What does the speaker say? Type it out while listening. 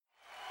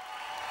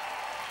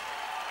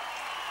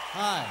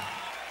Hi.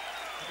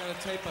 I got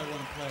a tape I want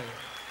to play.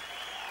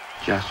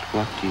 Just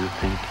what do you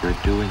think you're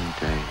doing,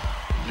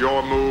 Dave?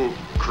 Your move,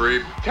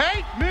 creep.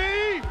 Take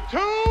me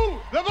to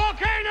the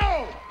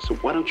volcano! So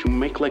why don't you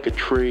make like a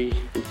tree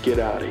and get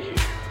out of here?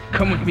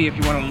 Come with me if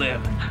you want to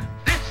live.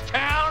 This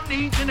town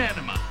needs an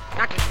enema.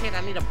 Dr. Kid, I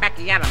need a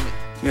backiotomy.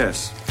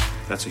 Yes,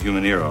 that's a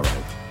human ear, all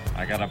right.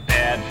 I got a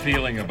bad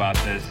feeling about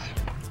this.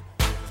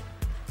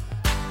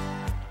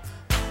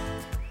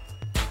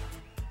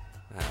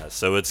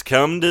 So it's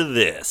come to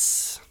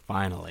this.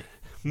 Finally,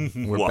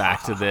 we're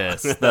back to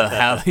this.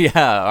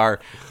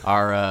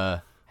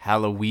 Our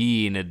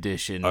Halloween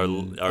edition. Our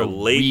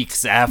late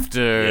weeks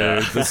after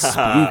the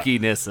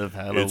spookiness of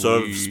Halloween. It's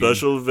our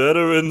special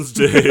Veterans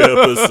Day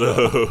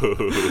episode.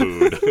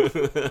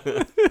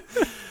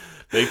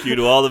 Thank you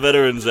to all the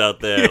veterans out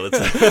there.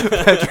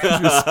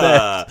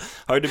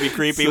 Hard to be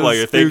creepy while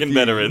you're thinking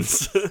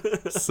veterans.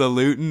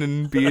 Saluting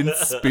and being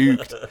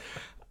spooked.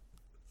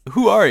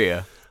 Who are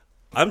you?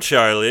 I'm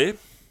Charlie.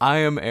 I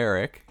am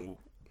Eric.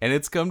 And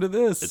it's come to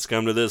this. It's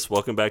come to this.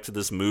 Welcome back to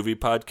this movie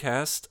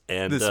podcast.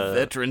 And this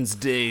Veterans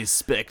Day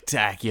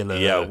spectacular.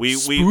 Yeah,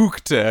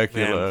 spooktacular.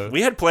 Man,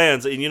 we had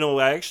plans, and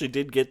I actually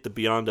did get the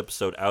Beyond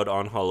episode out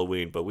on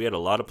Halloween, but we had a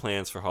lot of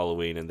plans for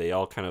Halloween, and they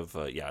all kind of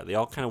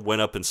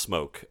went up in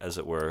smoke, as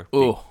it were.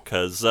 Oh,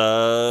 because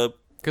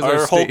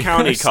our whole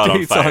county caught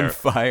on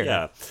fire.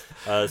 Yeah.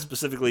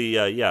 Specifically,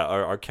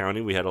 our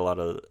county, we had a lot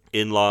of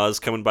in-laws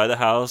coming by the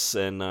house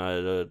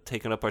and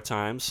taking up our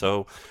time,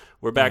 so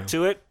we're back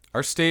to it.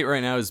 Our state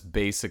right now is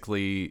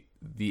basically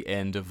the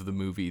end of the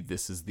movie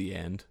This Is the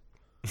End.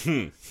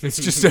 It's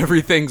just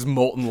everything's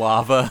molten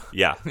lava.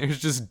 Yeah. There's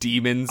just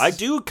demons. I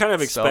do kind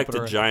of expect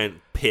a giant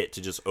pit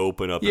to just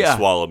open up and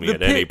swallow me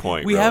at any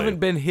point. We haven't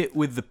been hit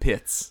with the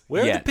pits.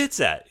 Where yet. are the pits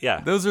at?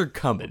 Yeah. Those are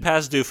coming.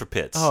 Past due for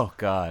pits. Oh,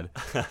 God.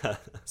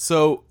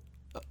 So,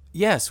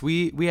 yes,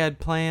 we had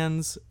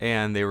plans,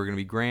 and they were going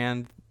to be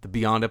grand. The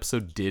Beyond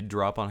episode did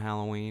drop on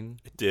Halloween.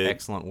 It did.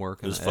 Excellent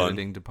work in the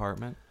editing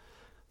department.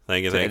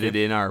 Thank you. Edit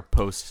in our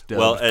cool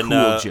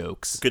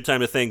jokes. Good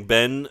time to thank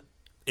Ben,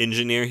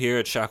 engineer here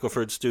at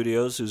Shackelford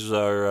Studios, who's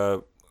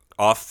our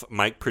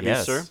off-mic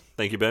producer. Yes.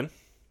 Thank you, Ben.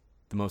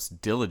 The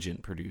most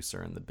diligent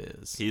producer in the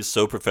biz. He's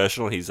so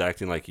professional, he's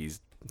acting like he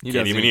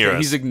can't even hear us.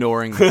 He's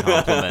ignoring the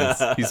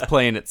compliments. He's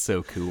playing it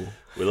so cool.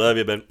 We love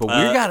you, Ben. But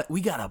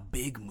we got a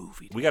big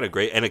movie. We got a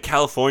great, and a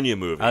California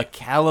movie. A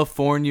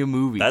California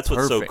movie. That's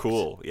what's so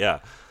cool, yeah.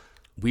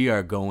 We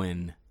are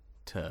going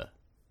to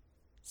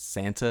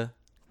Santa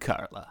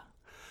Carla.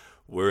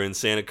 We're in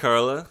Santa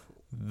Carla.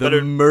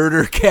 The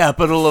murder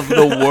capital of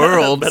the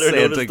world, better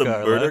Santa known as the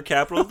Carla. murder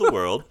capital of the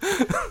world.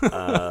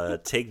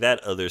 Take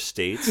that, other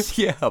states.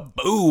 Yeah,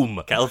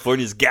 boom.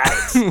 California's got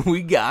it.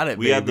 We got it,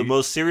 We have the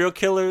most serial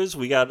killers.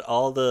 We got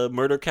all the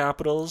murder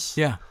capitals.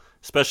 Yeah.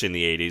 Especially in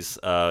the 80s.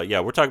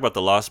 We're talking about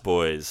The Lost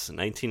Boys,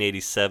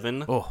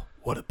 1987. Oh,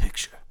 what a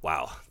picture.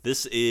 Wow.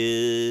 This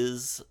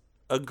is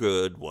a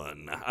good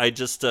one. I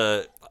just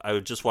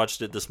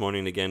watched it this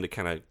morning again to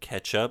kind of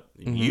catch up.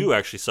 Mm-hmm. You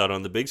actually saw it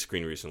on the big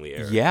screen recently,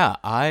 Eric. Yeah,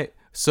 I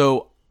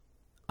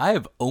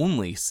have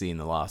only seen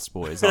The Lost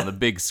Boys on the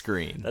big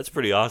screen. That's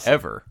pretty awesome.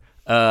 Ever.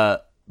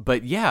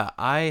 But yeah,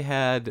 I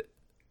had,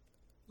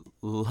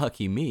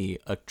 lucky me,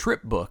 a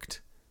trip booked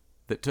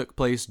that took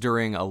place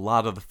during a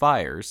lot of the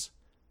fires.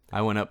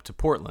 I went up to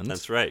Portland.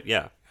 That's right,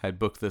 yeah. I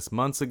booked this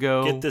months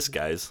ago. Get this,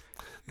 guys.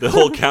 The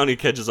whole county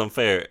catches on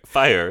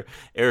fire.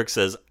 Eric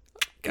says,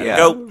 gotta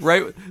go.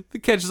 Right. The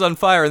catches on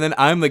fire, and then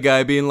I'm the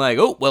guy being like,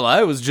 oh, well,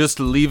 I was just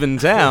leaving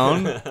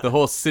town. The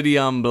whole city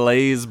on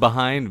blaze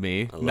behind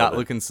me, not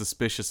looking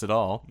suspicious at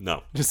all.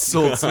 No. Just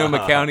sold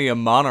Sonoma County a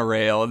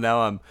monorail, and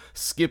now I'm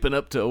skipping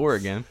up to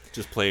Oregon.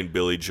 Just playing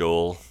Billy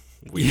Joel.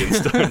 We didn't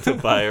start the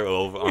fire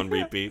over on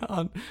repeat.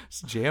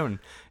 Just jamming.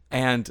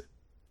 And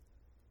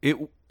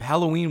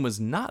Halloween was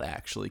not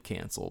actually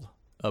canceled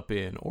up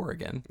in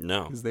Oregon.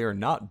 No. Because they are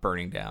not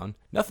burning down.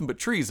 Nothing but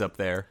trees up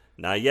there.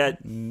 Not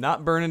yet.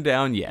 Not burning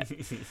down yet.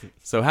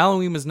 So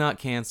Halloween was not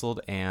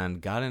canceled,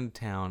 and got into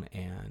town,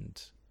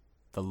 and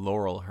the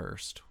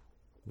Laurelhurst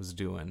was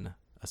doing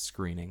a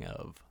screening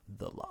of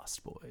The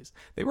Lost Boys.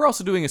 They were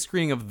also doing a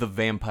screening of The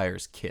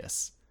Vampire's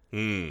Kiss,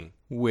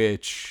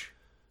 which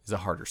is a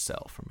harder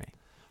sell for me.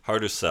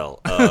 Harder sell.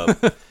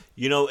 The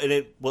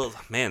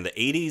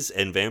 80s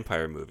and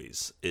vampire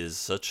movies is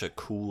such a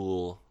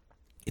cool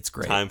It's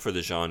great time for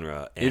the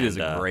genre. And, it is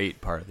a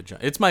great part of the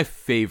genre. It's my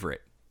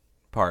favorite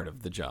part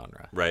of the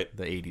genre. Right.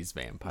 The 80s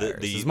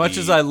vampires. As much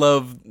as I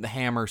love the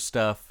Hammer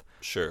stuff.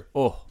 Sure.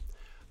 Oh.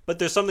 But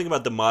there's something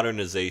about the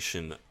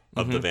modernization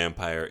of the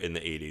vampire in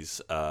the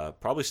 80s.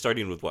 Probably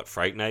starting with,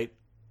 Fright Night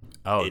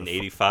in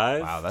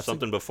 85? Wow,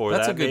 something before that,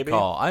 That's a good maybe?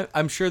 call.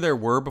 I'm sure there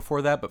were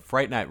before that, but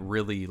Fright Night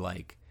really,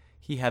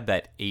 he had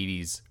that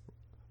 80s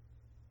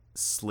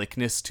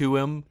slickness to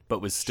him,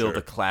 but was still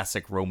the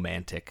classic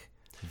romantic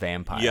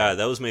vampire. Yeah,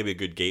 that was maybe a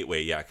good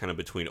gateway, kind of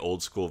between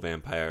old school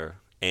vampire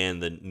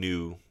and the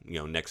new,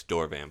 next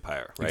door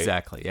vampire, right?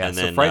 Exactly, yeah. And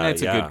so then, Fright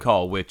Night's a good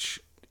call, which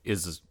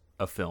is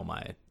a film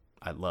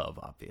I love,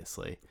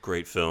 obviously.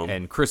 Great film.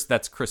 And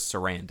that's Chris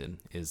Sarandon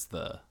is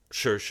the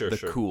Sure.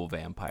 cool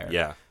vampire.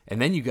 Yeah.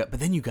 And then you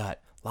got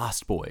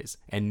Lost Boys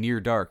and Near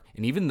Dark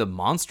and even the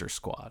Monster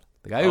Squad.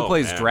 The guy who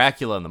plays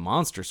Dracula in the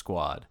Monster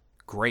Squad,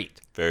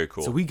 great. Very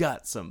cool. So we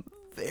got some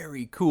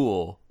very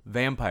cool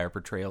vampire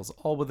portrayals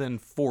all within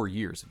 4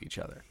 years of each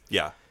other.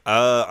 Yeah.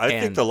 I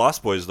think the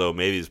Lost Boys, though,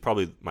 maybe is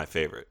probably my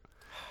favorite.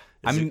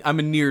 I'm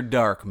a Near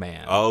Dark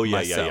man. Oh, yeah,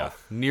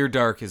 myself. yeah. Near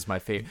Dark is my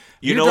favorite.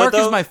 You Near know Dark what,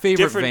 though? is my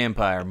favorite Different-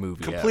 vampire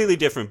movie. Completely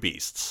different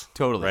beasts.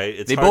 Totally.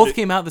 Right? They both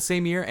came out the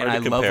same year, and I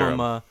hard to love compare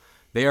them.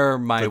 They are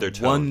my for their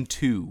tone.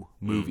 1-2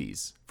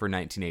 movies for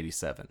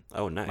 1987.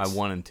 Oh, nice. My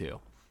 1 and 2.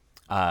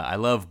 I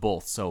love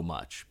both so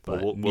much.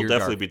 But We'll Near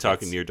definitely Dark be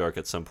talking is- Near Dark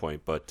at some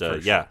point. But for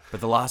yeah. sure.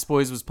 But The Lost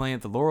Boys was playing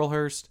at the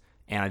Laurelhurst,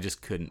 and I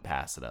just couldn't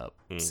pass it up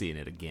seeing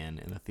it again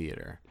in the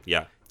theater.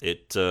 Yeah.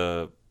 It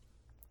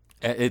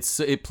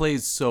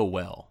plays so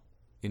well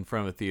in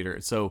front of a theater.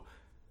 So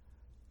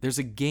there's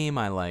a game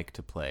I like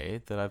to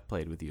play that I've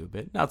played with you a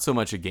bit. Not so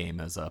much a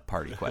game as a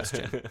party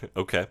question.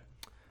 Okay.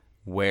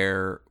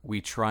 Where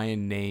we try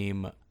and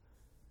name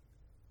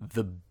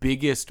the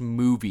biggest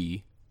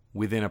movie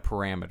within a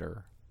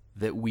parameter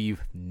that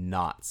we've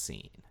not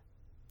seen.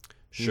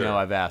 Sure. You know,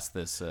 I've asked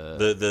this.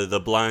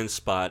 The blind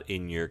spot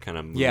in your kind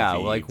of movie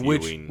like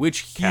viewing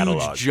which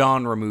catalog. huge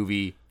genre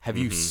movie have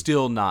you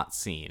still not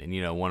seen? And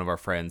you know, one of our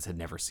friends had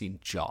never seen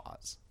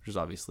Jaws, which is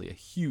obviously a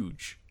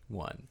huge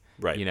one.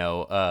 Right. You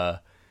know,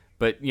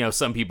 but you know,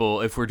 some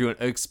people, if we're doing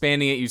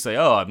expanding it, you say,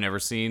 "Oh, I've never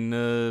seen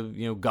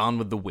Gone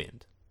with the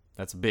Wind."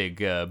 That's a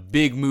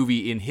big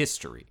movie in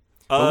history.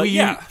 But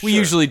we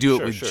usually do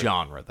it with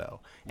genre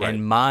though. Right.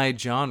 And my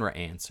genre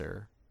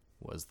answer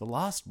was The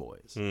Lost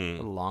Boys. For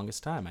the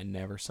longest time, I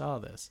never saw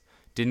this.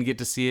 Didn't get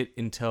to see it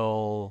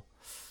until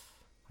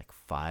like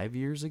 5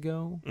 years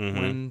ago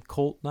when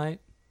Colt Night.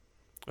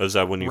 Was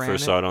that when you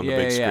first saw it on the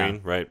big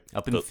screen? Right.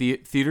 Up in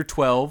Theater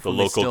 12. The when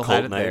local they still Colt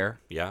had it Night. there.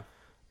 Yeah.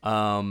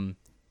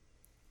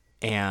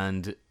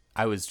 And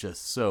I was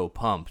just so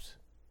pumped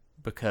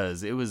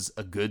because it was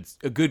a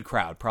good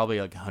crowd, probably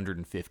like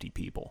 150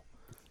 people.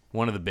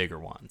 One of the bigger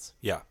ones.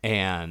 Yeah.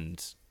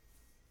 And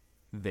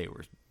they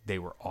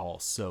were all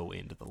so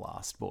into The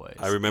Lost Boys.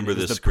 I remember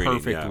this the screening,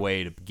 perfect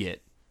way to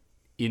get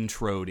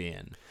introed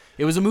in.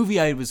 It was a movie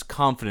I was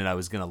confident I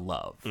was going to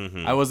love.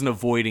 I wasn't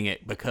avoiding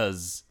it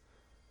because,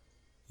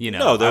 you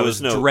know, I was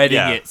dreading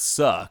it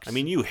sucked. I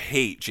mean, you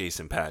hate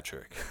Jason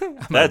Patrick.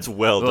 That's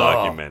well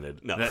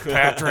documented. No.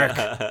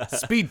 Patrick,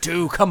 Speed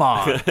 2, come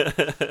on.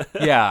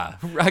 Yeah,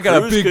 I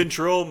got Cruise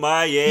control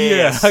my ass.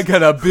 Yeah, I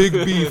got a big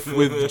beef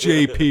with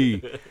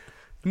JP.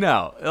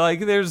 No, like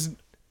there's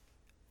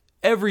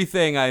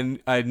everything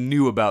I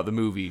knew about the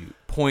movie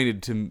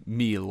pointed to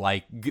me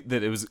like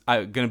that it was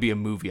going to be a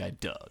movie I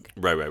dug.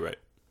 Right.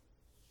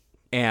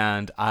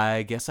 And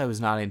I guess I was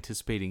not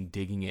anticipating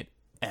digging it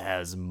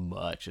as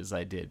much as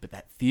I did, but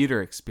that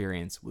theater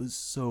experience was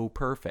so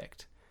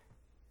perfect.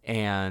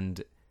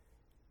 And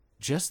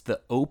just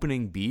the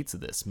opening beats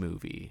of this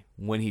movie,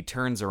 when he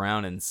turns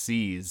around and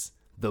sees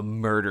the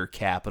murder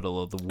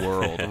capital of the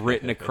world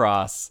written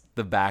across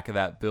the back of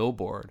that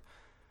billboard,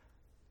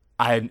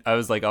 I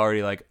was like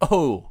already like,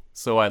 oh,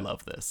 so I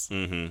love this.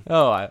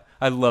 Oh,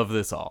 I love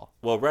this all.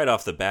 Well, right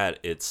off the bat,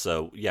 it's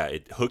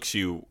it hooks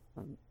you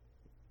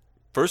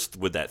first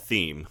with that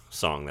theme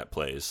song that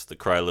plays, the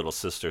Cry Little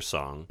Sister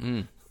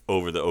song,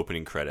 over the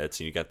opening credits,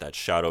 and you got that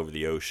shot over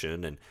the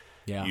ocean, and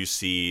you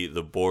see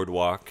the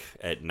boardwalk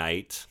at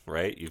night,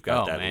 right? You've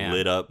got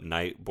lit up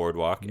night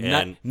boardwalk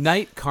and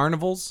night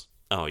carnivals.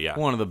 Oh yeah,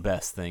 one of the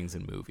best things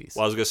in movies.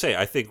 Well, I was gonna say,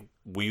 I think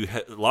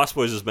Lost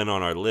Boys has been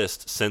on our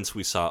list since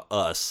we saw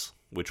Us,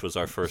 which was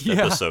our first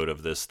episode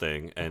of this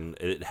thing, and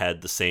it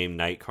had the same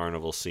night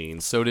carnival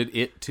scenes. So did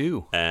It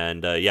too.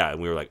 And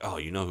and we were like, oh,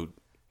 you know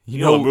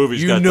what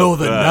movie's got the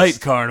best.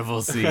 night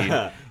carnival scene.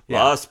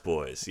 Lost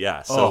Boys,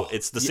 yeah. So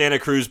it's the Santa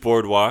Cruz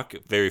Boardwalk,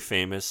 very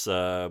famous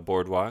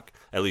boardwalk,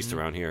 at least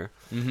around here.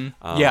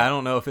 I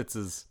don't know if it's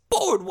as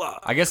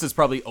boardwalk. I guess it's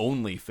probably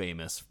only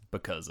famous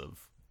because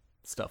of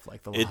stuff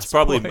like the Lost It's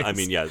probably, Boys. I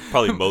mean,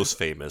 probably most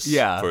famous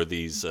for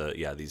these,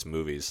 these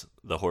movies,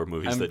 the horror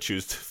movies that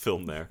choose to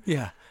film there.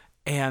 Yeah,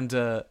 and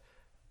the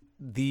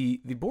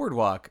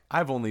boardwalk,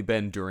 I've only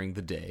been during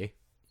the day.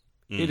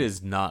 It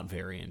is not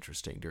very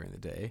interesting during the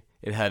day.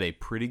 It had a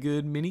pretty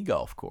good mini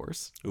golf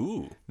course.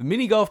 Ooh. The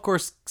mini golf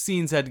course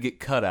scenes had to get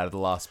cut out of the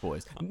Lost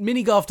Boys.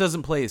 Mini golf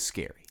doesn't play as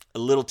scary. A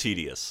little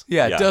tedious.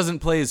 Yeah, it doesn't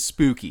play as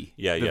spooky.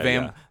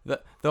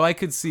 Though I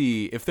could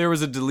see, if there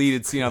was a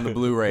deleted scene on the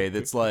Blu-ray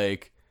that's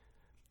like,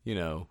 you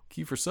know,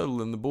 Kiefer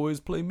Sutherland and the boys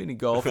play mini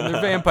golf and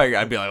they're vampire,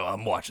 I'd be like,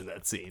 I'm watching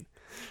that scene.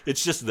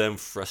 It's just them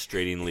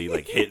frustratingly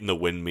like hitting the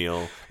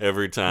windmill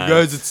every time.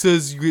 Guys, it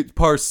says you get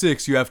par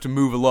 6, you have to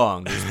move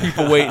along. There's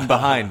people waiting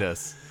behind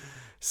us.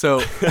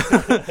 So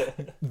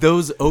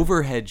those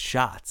overhead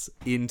shots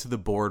into the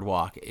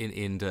boardwalk and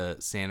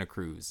into Santa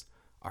Cruz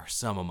are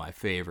some of my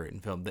favorite in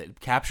film. That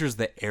captures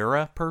the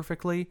era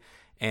perfectly.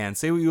 And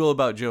say what you will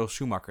about Joel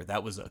Schumacher,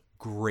 that was a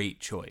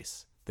great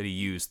choice that he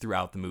used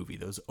throughout the movie.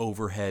 Those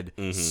overhead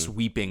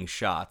sweeping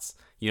shots,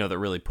 you know, that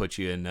really put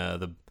you in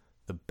the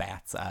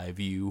bat's eye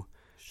view.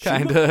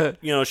 kind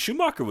of.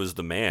 Schumacher was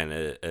the man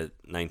at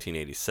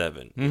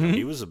 1987. Mm-hmm.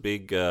 He was a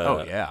big.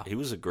 He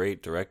was a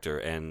great director,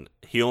 and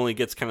he only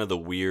gets kind of the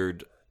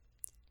weird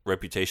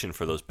reputation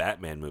for those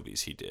Batman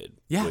movies he did.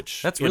 Yeah,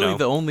 which, that's really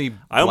the only.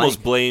 I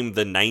almost blame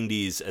the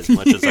 90s as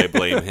much as I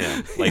blame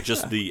him. Like,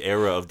 just the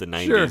era of the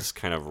 90s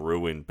kind of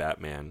ruined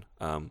Batman.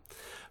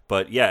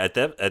 But yeah,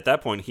 at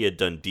that point, he had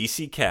done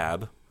DC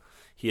Cab,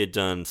 he had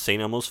done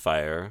St. Elmo's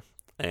Fire,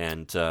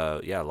 and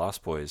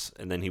Lost Boys,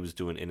 and then he was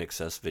doing In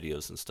Excess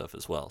videos and stuff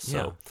as well.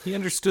 So he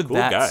understood cool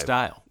that guy.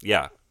 style.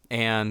 Yeah,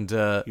 and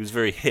he was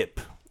very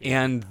hip.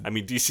 And I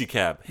mean, DC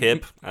Cab,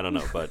 hip. I don't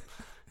know, but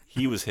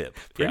he was hip.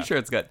 Pretty sure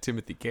it's got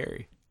Timothy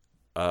Carey.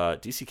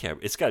 DC Cab,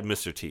 it's got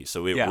Mr. T,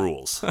 so it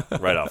rules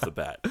right off the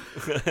bat.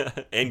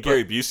 And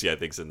Gary Busey, I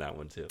think, is in that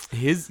one too.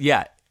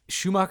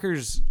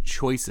 Schumacher's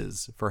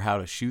choices for how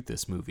to shoot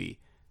this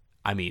movie,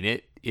 I mean,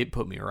 it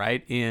put me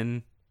right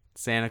in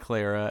Santa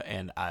Clara,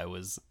 and I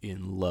was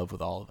in love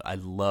with all of it. I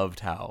loved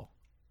how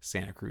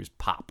Santa Cruz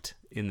popped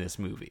in this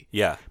movie.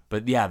 Yeah.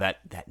 But yeah, that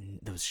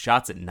those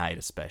shots at night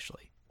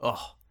especially.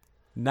 Oh,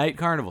 night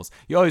carnivals.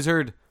 You always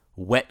heard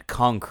wet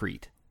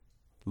concrete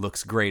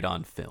looks great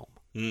on film.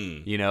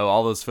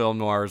 All those film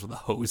noirs with the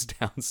hose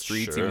down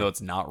streets, even though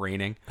it's not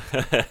raining.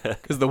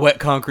 Because the wet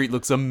concrete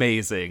looks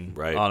amazing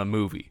on a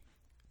movie.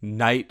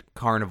 Night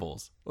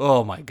carnivals.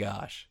 Oh my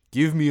gosh.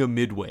 Give me a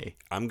Midway.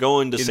 I'm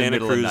going to Santa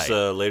Cruz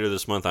later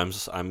this month.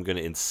 I'm going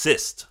to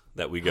insist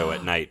that we go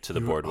at night to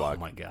the boardwalk.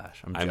 Oh my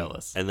gosh. I'm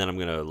jealous. And then I'm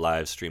going to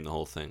live stream the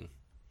whole thing.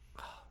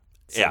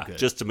 Good.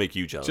 Just to make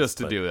you jealous. Just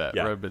to do that.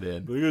 Yeah. Rub it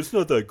in. It's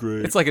not that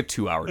great. It's like a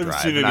 2-hour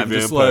drive. And I'm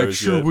just like,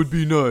 sure would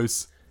be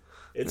nice.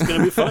 It's going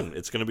to be fun.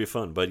 It's going to be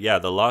fun. But yeah,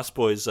 the Lost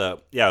Boys,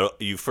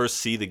 you first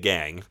see the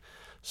gang.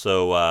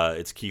 So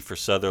it's Kiefer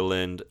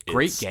Sutherland.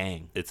 Great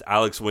gang. It's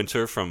Alex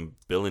Winter from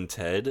Bill and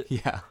Ted.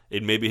 Yeah.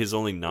 It may be his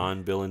only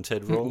non-Bill and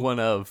Ted role. One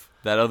of.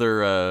 That other,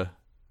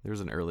 there was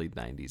an early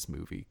 90s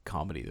movie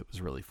comedy that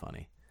was really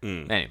funny.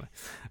 Anyway.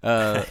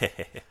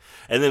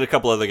 And then a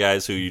couple other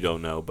guys who you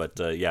don't know. But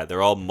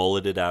they're all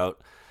mulleted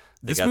out.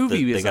 They got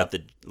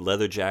the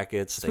leather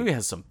jackets. This movie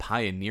has some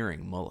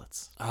pioneering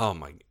mullets. Oh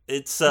my!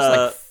 It's there's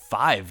like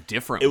 5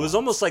 different. It was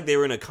almost like they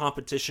were in a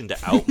competition to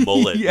out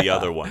mullet the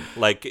other one.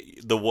 Like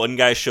the one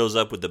guy shows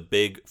up with the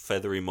big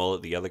feathery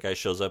mullet, the other guy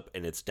shows up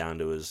and it's down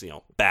to his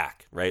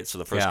back, right? So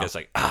the first guy's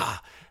like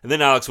and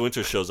then Alex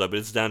Winters shows up and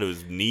it's down to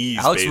his knees.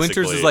 Alex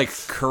Winters is like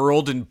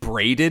curled and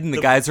braided, and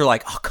the guys are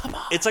like, "Oh, come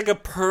on!" It's like a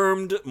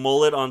permed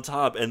mullet on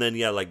top, and then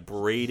like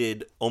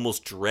braided,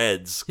 almost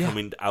dreads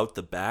coming out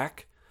the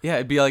back. Yeah,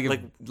 it'd be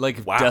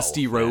like wow,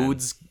 Dusty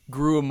Rhodes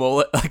grew a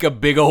mullet, like a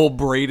big old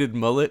braided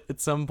mullet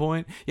at some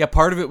point. Yeah,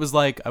 part of it was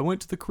like, I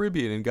went to the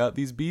Caribbean and got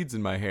these beads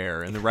in my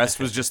hair, and the rest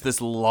was just this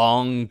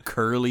long,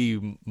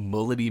 curly,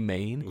 mullety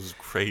mane. It was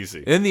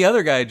crazy. And the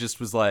other guy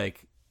just was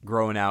like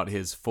growing out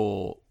his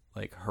full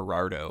like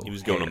Gerardo. He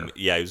was going,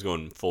 he was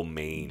going full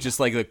mane, just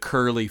like the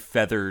curly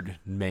feathered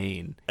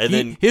mane. And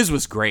then his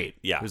was great.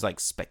 Yeah, it was like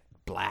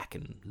black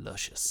and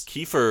luscious.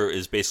 Kiefer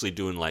is basically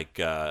doing like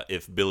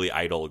if Billy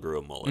Idol grew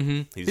a mullet.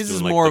 Mm-hmm. He's this doing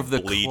is like more the of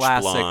the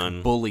classic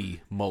blonde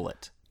bully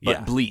mullet,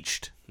 but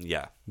bleached.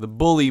 Yeah. The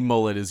bully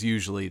mullet is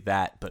usually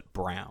that, but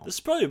brown. This is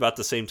probably about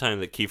the same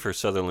time that Kiefer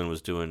Sutherland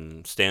was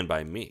doing Stand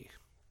By Me.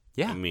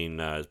 Yeah. I mean,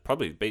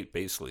 probably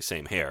basically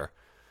same hair,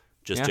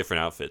 just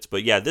different outfits.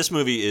 But yeah, this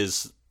movie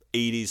is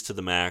 80s to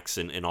the max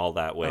in all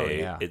that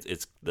way. Oh, yeah.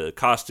 It's the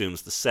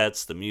costumes, the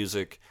sets, the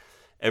music.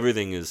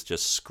 Everything is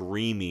just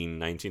screaming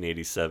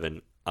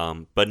 1987,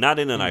 but not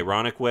in an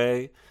ironic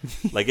way.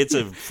 Like it's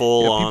a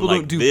full on like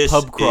don't do this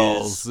pub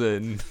crawls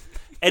and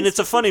it's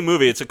a funny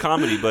movie. It's a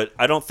comedy, but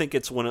I don't think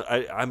it's one.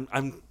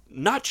 I'm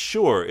not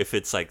sure if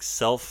it's like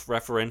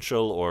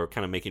self-referential or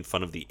kind of making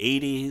fun of the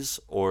 80s,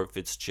 or if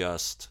it's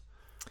just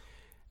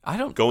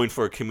going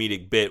for a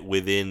comedic bit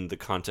within the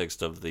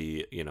context of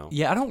the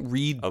Yeah, I don't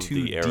read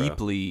too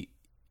deeply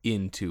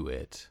into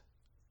it.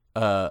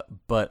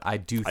 But I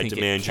do think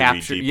it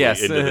captures. You read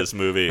deeply into this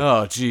movie.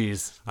 Oh,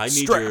 jeez.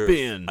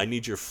 I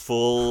need your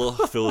full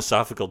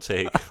philosophical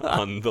take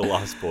on the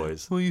Lost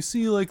Boys. Well, you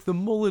see, like the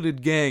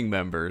mulleted gang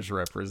members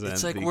represent.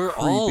 It's like we're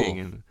all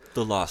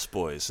the Lost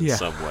Boys in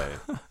some way.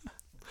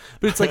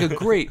 But it's like a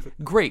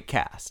great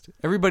cast.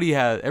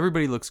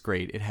 Everybody looks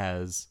great. It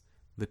has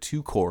the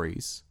two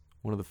Coreys,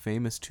 one of the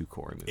famous two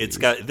Corey movies.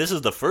 This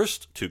is the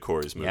first two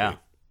Coreys movie. Yeah.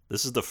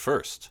 This is the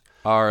first.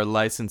 Our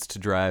License to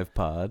Drive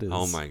pod is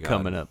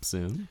coming up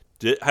soon.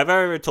 Have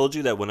I ever told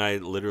you that when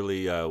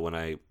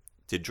I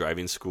did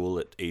driving school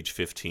at age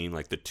 15,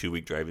 like the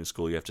 2-week driving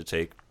school you have to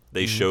take,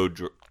 they showed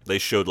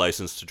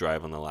License to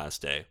Drive on the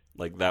last day.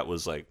 Like that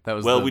was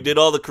we did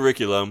all the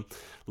curriculum.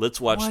 Let's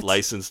watch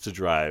License to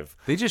Drive.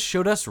 They just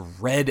showed us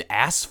Red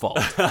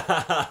Asphalt,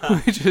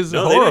 which is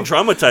no, horrible. They didn't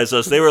traumatize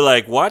us. They were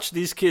like, watch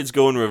these kids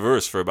go in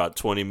reverse for about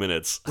 20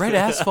 minutes. Red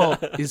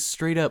Asphalt is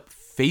straight up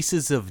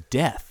Faces of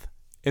Death.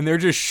 And they're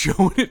just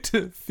showing it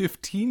to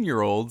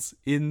 15-year-olds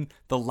in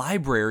the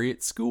library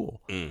at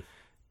school. And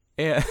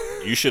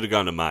you should have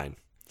gone to mine.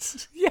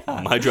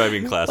 Yeah. My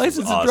driving class was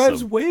awesome. License to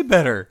Drive's way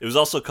better. It was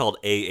also called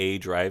AA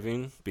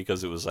driving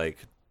because it was like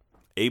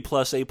A+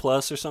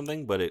 or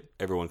something, but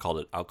everyone called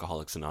it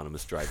Alcoholics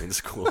Anonymous Driving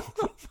School.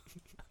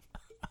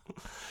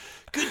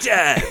 Good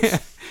times.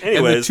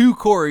 Anyways, and the two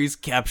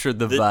Corys captured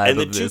the vibe and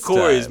the of two this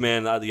Corys, time.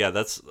 man.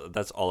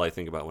 That's all I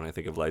think about when I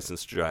think of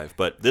License to Drive.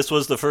 But this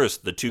was the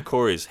first. The two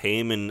Corys,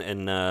 Haim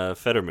and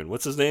Fetterman.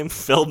 What's his name?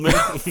 Feldman.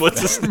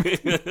 What's his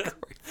name?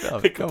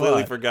 I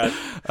completely forgot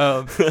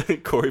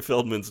Corey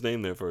Feldman's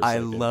name there for a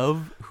second. I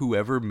love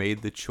whoever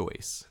made the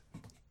choice.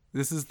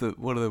 This is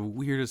one of the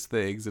weirdest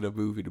things in a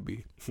movie to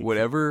me.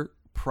 Whatever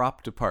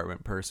prop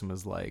department person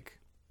was like,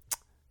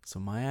 so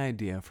my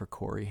idea for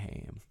Corey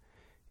Haim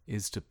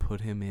is to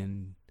put him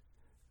in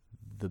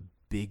the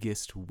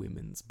biggest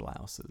women's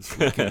blouses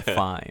we can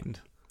find.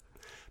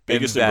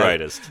 Biggest and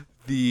brightest.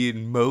 The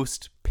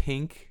most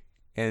pink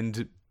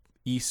and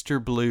Easter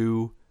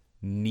blue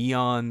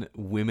neon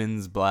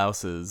women's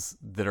blouses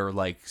that are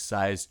like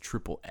size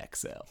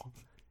XXL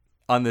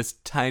on this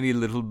tiny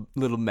little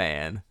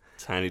man.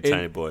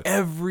 Tiny boy.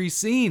 Every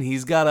scene,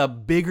 he's got a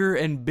bigger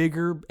and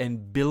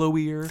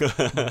billowier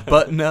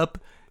button-up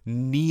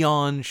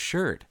neon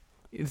shirt.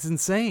 It's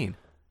insane.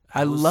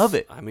 I love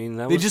it. I mean,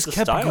 they just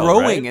kept style,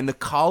 growing, right? and the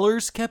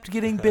collars kept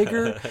getting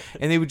bigger,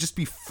 and they would just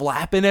be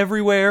flapping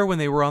everywhere when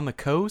they were on the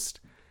coast.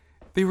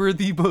 They were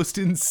the most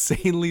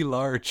insanely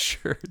large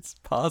shirts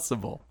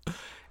possible,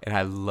 and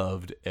I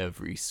loved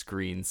every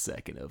screen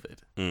second of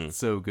it.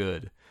 So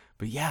good.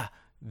 But yeah,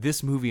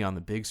 this movie on the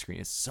big screen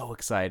is so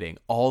exciting.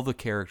 All the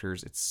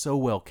characters, it's so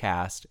well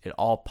cast. It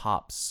all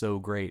pops so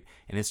great,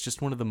 and it's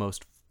just one of the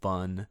most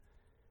fun,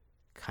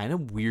 kind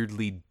of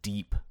weirdly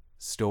deep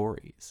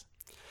stories.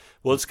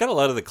 Well, it's got a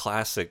lot of the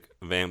classic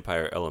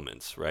vampire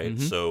elements, right?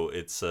 Mm-hmm. So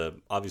it's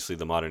obviously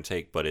the modern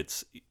take, but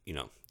it's,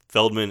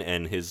 Feldman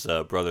and his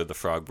brother, the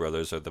Frog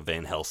Brothers, are the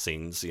Van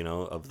Helsings,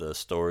 of the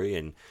story.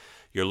 And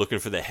you're looking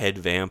for the head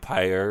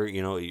vampire,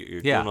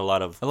 you're doing a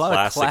lot of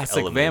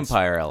classic elements.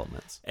 Vampire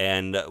elements.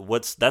 And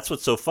that's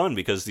what's so fun,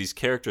 because these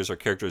characters are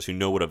characters who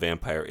know what a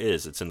vampire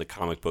is. It's in the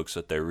comic books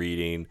that they're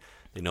reading.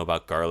 They know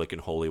about garlic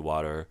and holy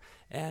water.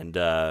 And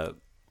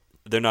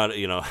they're not,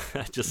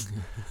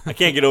 I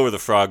can't get over the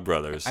Frog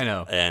Brothers. I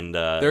know. And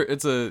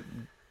it's a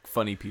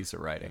funny piece of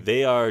writing.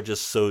 They are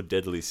just so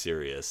deadly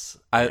serious.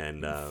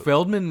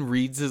 Feldman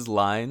reads his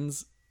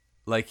lines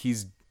like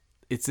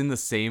it's in the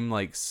same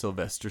like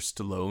Sylvester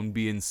Stallone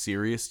being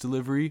serious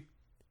delivery,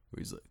 where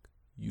he's like,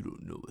 "You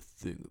don't know a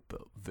thing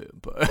about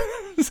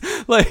vampires."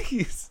 Like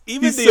he's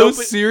so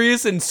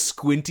serious and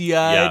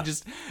squinty-eyed. Yeah.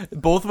 Just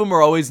both of them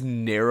are always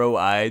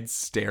narrow-eyed,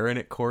 staring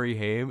at Corey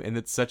Haim, and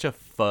it's such a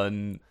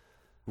fun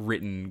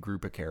written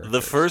group of characters.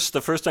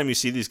 The first time you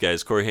see these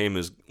guys, Corey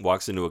Haim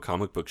walks into a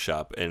comic book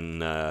shop,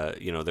 and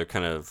they're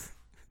kind of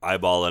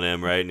eyeballing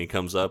him, right? And he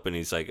comes up and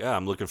he's like,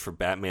 I'm looking for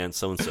Batman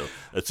so-and-so.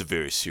 That's a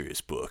very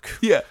serious book.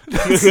 Yeah.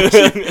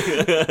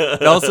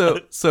 Also,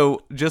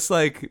 so just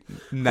like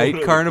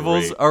night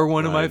carnivals are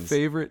one of my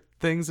favorite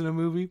things in a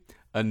movie,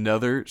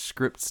 another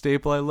script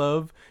staple I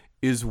love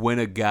is when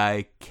a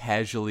guy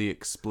casually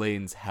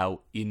explains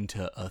how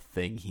into a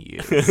thing he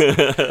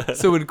is.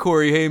 So when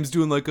Corey Haim's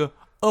doing like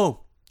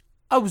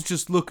I was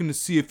just looking to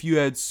see if you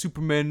had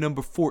Superman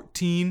number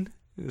 14.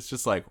 It's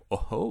just like,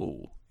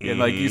 oh. And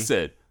like you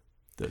said,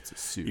 that's a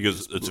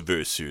serious book. It's a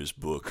very serious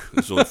book.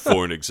 There's only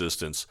 4 in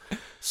existence.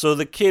 So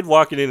the kid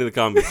walking into the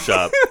comic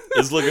shop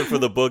is looking for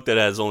the book that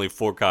has only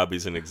 4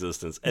 copies in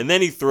existence. And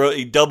then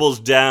he doubles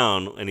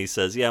down and he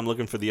says, I'm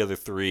looking for the other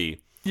 3.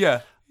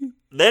 Yeah.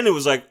 Then it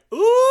was like,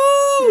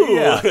 ooh.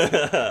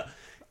 Yeah.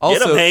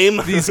 Also,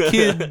 Get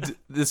him,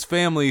 this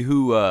family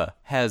who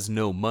has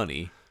no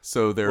money.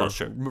 So they're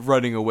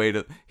running away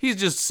to... He's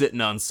just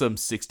sitting on some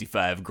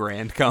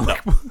 $65,000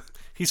 comic book.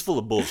 He's full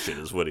of bullshit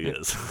is what he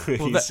is.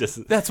 Well,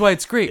 that's why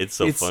it's great. It's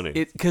so funny.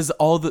 Because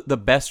all the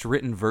best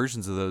written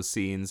versions of those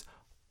scenes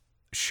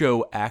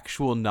show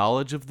actual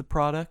knowledge of the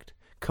product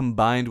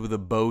combined with a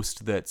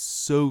boast that's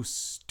so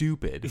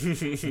stupid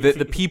that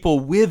the people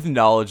with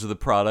knowledge of the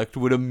product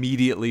would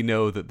immediately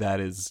know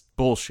that is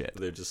bullshit.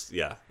 They're just,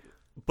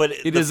 But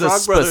it is a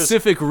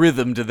specific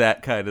rhythm to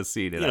that kind of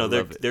scene. And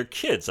they're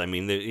kids. I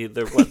mean,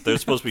 they're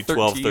supposed to be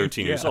 12,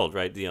 13 years old,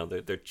 right?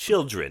 They're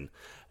children.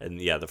 And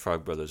the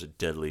Frog Brothers are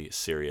deadly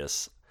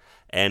serious.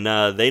 And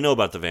they know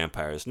about the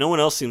vampires. No one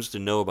else seems to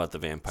know about the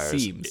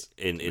vampires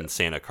in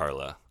Santa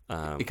Carla.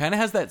 It kind of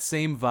has that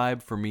same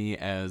vibe for me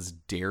as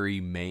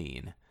Derry,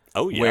 Maine.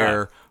 Oh, yeah.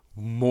 Where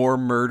more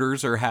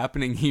murders are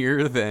happening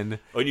here than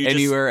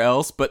anywhere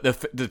else, but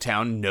the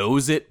town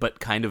knows it but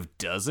kind of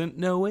doesn't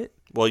know it.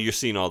 Well, you're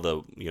seeing all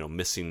the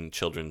missing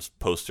children's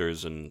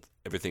posters and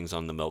everything's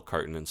on the milk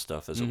carton and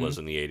stuff as it was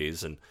in the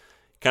 80s, and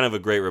kind of a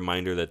great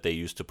reminder that they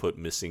used to put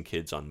missing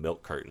kids on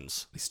milk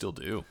cartons. They still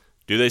do.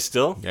 Do they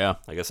still? Yeah.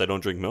 I guess I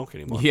don't drink milk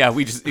anymore. Yeah,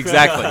 we just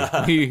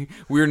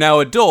we're now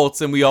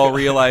adults and we all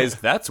realize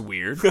that's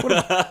weird.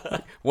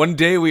 One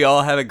day we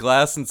all had a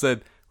glass and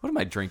said, "What am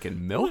I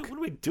drinking? Milk? What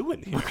am I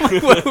doing here?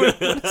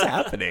 what is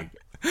happening?"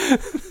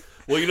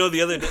 Well,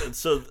 the other day,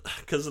 so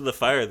because of the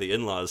fire, the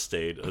in-laws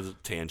stayed, as a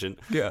tangent.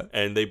 Yeah.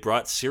 And they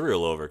brought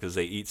cereal over because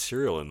they eat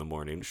cereal in the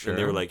morning. Sure. And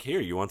they were like,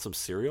 "Here, you want some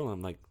cereal?" And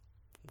I'm like,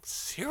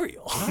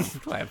 cereal.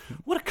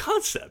 What a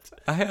concept!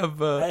 I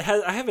have. I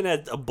haven't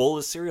had a bowl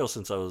of cereal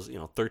since I was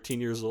 13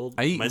 years old.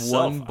 I eat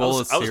myself. one bowl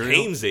of cereal. I was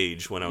Hanes'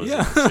 age when I was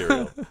eating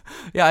cereal.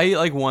 Yeah, I eat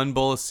like one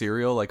bowl of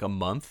cereal like a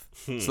month.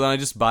 So then I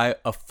just buy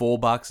a full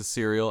box of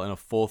cereal and a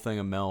full thing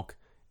of milk,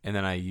 and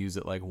then I use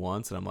it like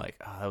once, and I'm like,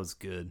 oh, that was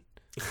good.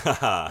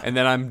 And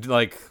then I'm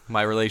like,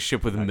 my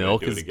relationship with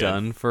milk is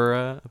done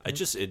for.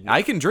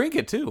 I can drink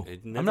it too.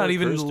 I'm not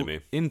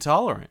even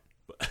intolerant.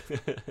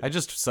 I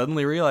just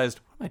suddenly realized,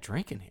 what am I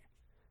drinking here?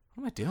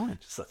 What am I doing?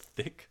 Just a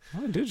thick,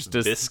 what am I doing? Just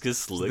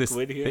viscous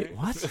liquid here.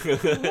 What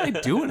am I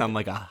doing on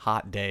like a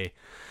hot day?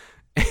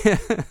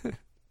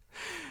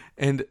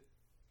 And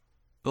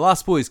The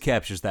Lost Boys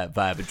captures that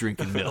vibe of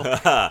drinking milk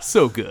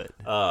so good.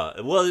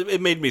 Well, it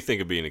made me think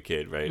of being a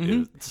kid, right?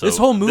 Mm-hmm. This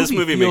whole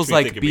movie feels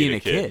like being a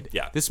kid.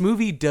 Yeah. This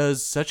movie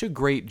does such a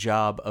great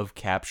job of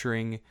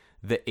capturing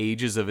the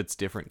ages of its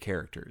different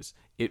characters.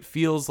 It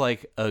feels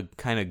like a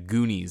kind of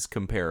Goonies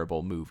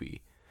comparable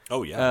movie.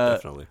 Oh, yeah,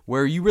 definitely.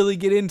 Where you really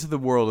get into the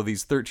world of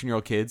these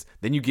 13-year-old kids,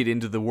 then you get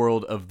into the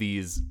world of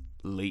these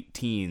late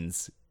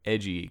teens,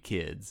 edgy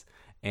kids.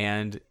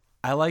 And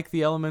I like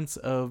the elements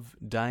of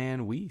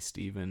Diane Wiest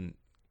even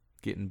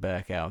getting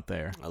back out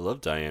there. I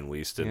love Diane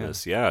Wiest in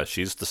this. Yeah,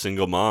 she's the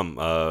single mom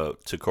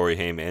to Corey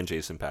Haim and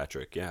Jason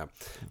Patric. Yeah,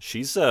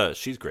 she's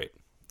great.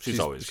 She's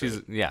always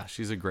great.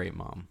 She's a great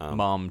mom.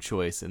 Mom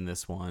choice in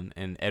this one.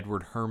 And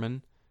Edward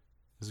Herrmann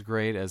is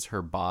great as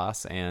her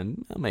boss,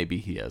 and maybe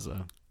he has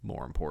a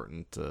more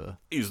important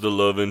he's the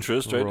love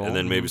interest, right? role. And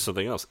then maybe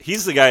something else.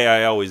 He's the guy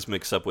I always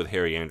mix up with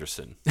Harry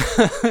Anderson.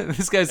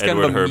 This guy's kind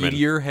of a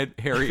meteor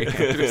Harry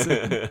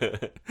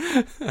Anderson.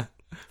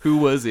 Who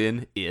was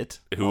in It.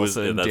 Who was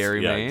in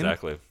Dairy Yeah, Maine.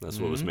 exactly. That's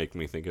what was making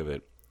me think of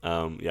it.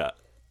 Yeah.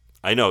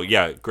 I know,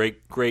 yeah,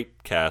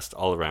 great cast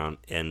all around.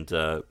 And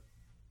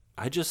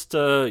I just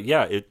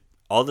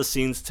all the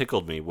scenes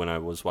tickled me when I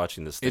was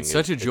watching this thing. It's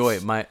such a joy.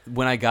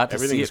 When I got to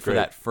see it for great.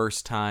 that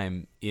first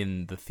time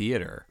in the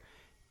theater,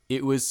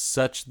 it was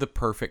such the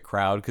perfect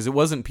crowd because it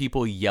wasn't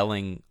people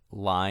yelling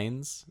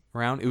lines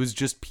around. It was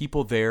just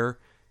people there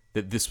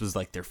that this was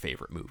like their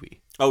favorite movie.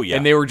 Oh, yeah.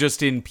 And they were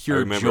just in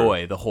pure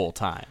joy the whole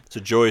time. It's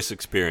a joyous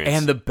experience.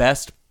 And the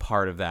best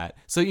part of that,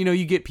 so,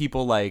 you get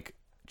people like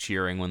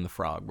cheering when the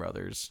Frog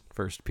Brothers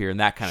first appear and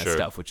that kind of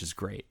stuff, which is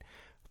great.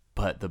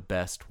 But the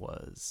best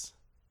was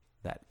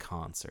that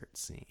concert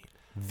scene.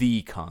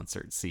 The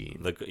concert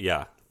scene.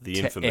 The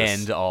infamous. To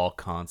end all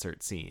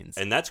concert scenes.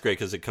 And that's great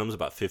because it comes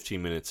about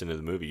 15 minutes into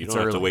the movie. You don't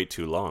have to wait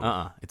too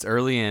long. It's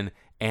early in.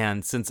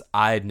 And since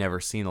I had never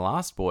seen The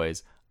Lost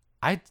Boys,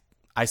 I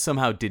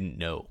somehow didn't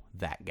know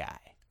that guy.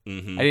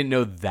 Mm-hmm. I didn't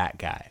know that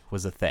guy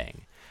was a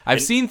thing.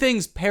 I've seen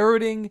things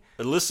parroting.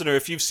 Listener,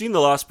 if you've seen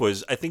The Lost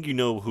Boys, I think you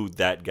know who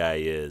that guy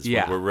is.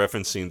 Yeah. When we're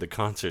referencing the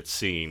concert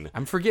scene.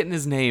 I'm forgetting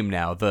his name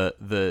now.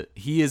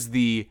 He is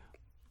the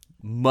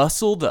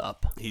muscled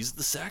up. He's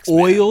the sax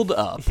oiled man.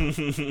 Up,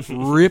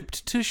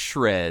 ripped to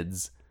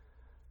shreds,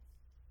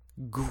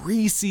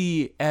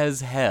 greasy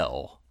as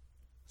hell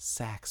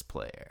sax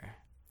player.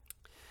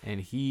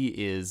 And he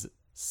is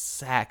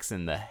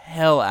saxing the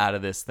hell out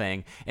of this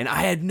thing. And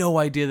I had no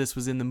idea this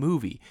was in the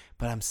movie,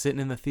 but I'm sitting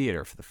in the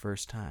theater for the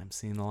first time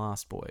seeing The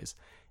Lost Boys,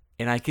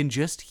 and I can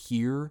just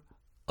hear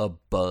a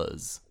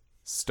buzz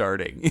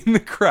starting in the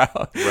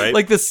crowd. Right.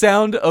 Like the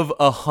sound of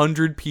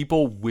 100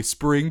 people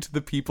whispering to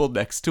the people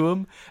next to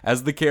him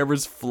as the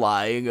camera's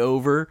flying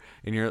over,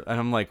 and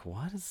I'm like,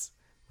 what is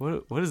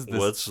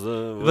this?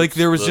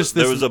 There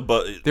was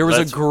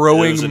a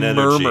growing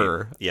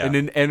murmur and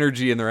an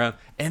energy in the round,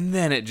 and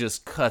then it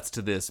just cuts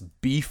to this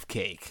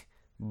beefcake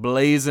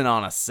blazing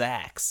on a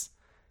sax,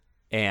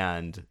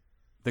 and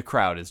the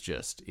crowd is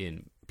just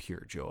in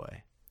pure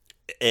joy.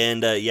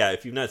 And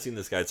if you've not seen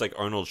this guy, it's like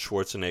Arnold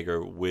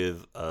Schwarzenegger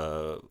with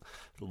a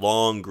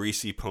long,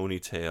 greasy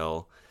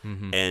ponytail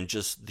and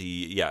just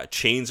the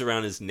chains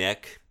around his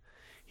neck.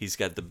 He's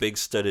got the big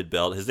studded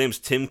belt. His name's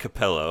Tim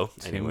Capello.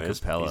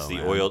 He's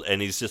the oiled,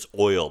 and he's just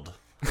oiled.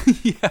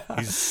 Yeah,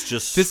 he's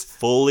just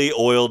fully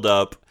oiled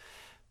up,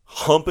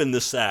 humping the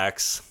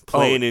sax,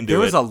 playing into it. There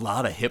was a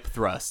lot of hip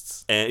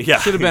thrusts. And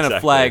should have been a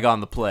flag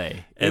on the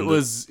play. And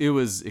it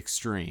was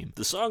extreme.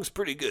 The song's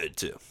pretty good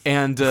too.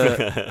 And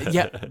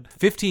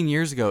 15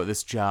 years ago at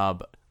this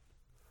job,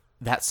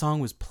 that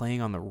song was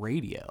playing on the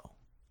radio,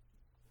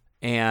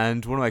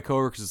 and one of my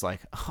coworkers was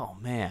like, "Oh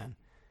man,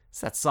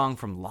 it's that song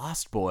from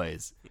Lost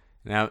Boys."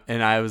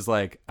 And I was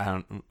like, "I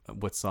don't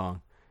what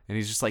song?" And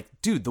he's just like,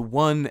 "Dude, the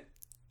one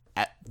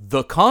at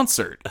the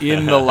concert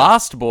in the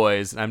Lost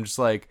Boys." And I'm just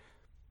like,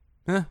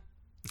 "Huh."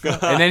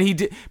 And then he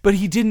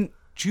didn't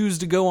choose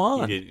to go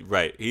on.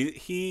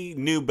 He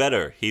knew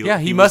better. He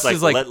must was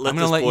have like, let I'm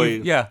gonna this let boy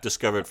you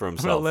discover it for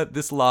himself. I'm gonna let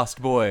this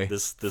lost boy,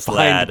 this find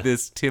lad,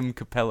 this Tim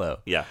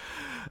Capello. Yeah.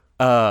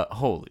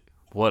 Holy,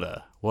 what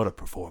a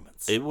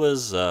performance! It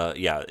was.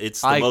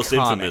 It's the most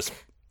infamous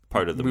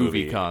part of the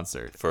movie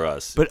concert for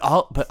us. But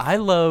I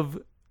love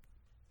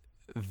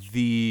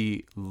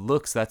the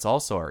looks. That's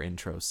also our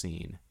intro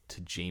scene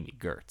to Jamie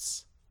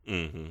Gertz,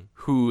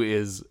 who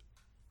is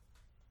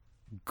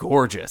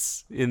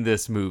gorgeous in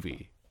this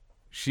movie.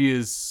 She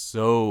is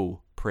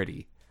so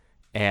pretty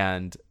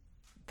and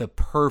the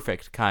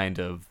perfect kind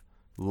of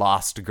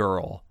lost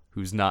girl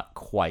who's not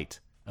quite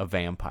a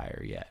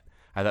vampire yet.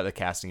 I thought the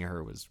casting of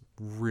her was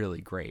really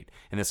great.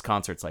 And this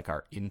concert's like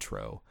our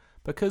intro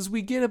because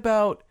we get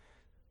about,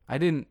 I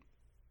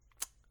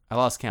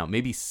lost count,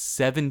 maybe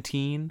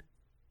 17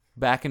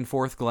 back and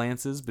forth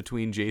glances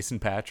between Jason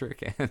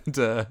Patric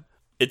and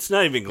it's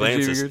not even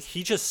glances.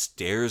 He just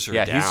stares her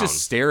down. Yeah, he's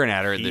just staring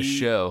at her in this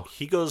show.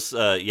 He goes,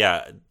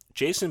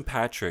 Jason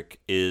Patric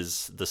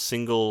is the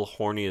single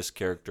horniest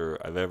character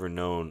I've ever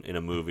known in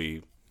a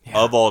movie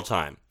of all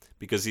time.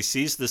 Because he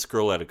sees this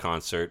girl at a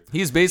concert.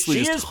 He's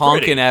basically just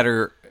honking at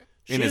her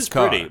in his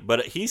car. Pretty,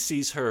 but he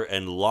sees her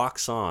and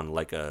locks on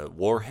like a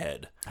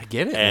warhead. I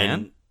get it,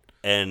 man.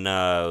 And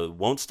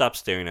won't stop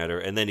staring at her.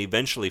 And then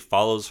eventually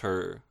follows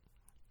her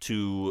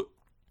to,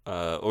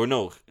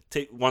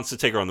 wants to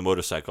take her on the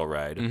motorcycle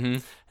ride. Mm-hmm.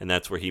 And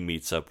that's where he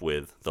meets up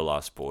with the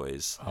Lost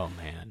Boys. Oh,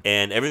 man.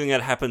 And everything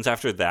that happens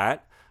after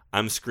that,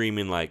 I'm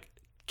screaming like,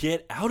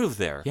 get out of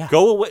there. Yeah.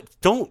 Go away.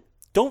 Don't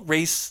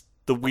race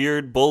the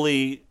weird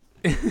bully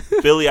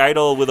Billy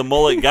Idol with a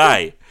mullet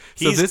guy.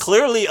 He's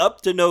clearly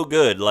up to no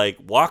good. Like,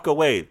 walk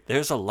away.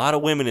 There's a lot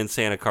of women in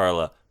Santa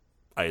Carla,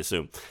 I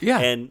assume. Yeah.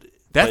 And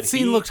that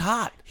scene looked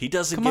hot. He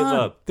doesn't give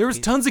up. There was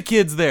tons of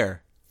kids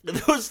there. There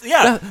was,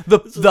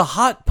 the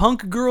hot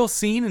punk girl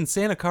scene in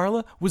Santa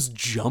Carla was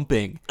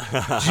jumping.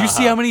 Did you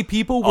see how many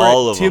people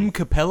were at Tim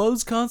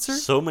Capello's concert?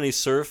 So many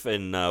surf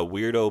and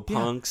weirdo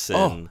punks.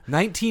 And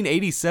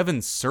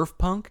 1987 surf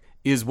punk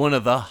is one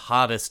of the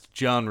hottest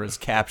genres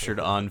captured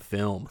on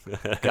film.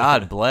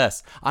 God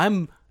bless.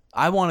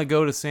 I want to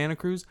go to Santa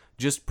Cruz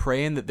just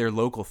praying that their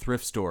local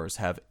thrift stores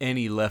have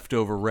any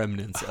leftover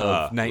remnants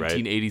of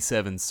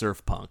 1987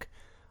 surf punk.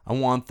 I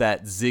want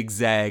that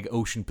zigzag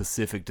Ocean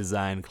Pacific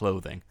design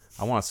clothing.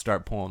 I want to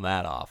start pulling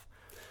that off.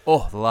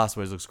 Oh, The Lost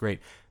Boys looks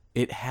great.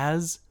 It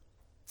has...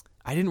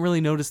 I didn't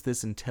really notice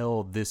this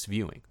until this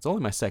viewing. It's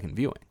only my second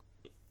viewing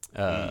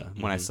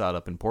when I saw it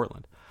up in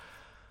Portland.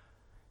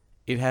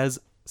 It has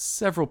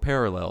several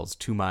parallels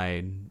to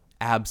my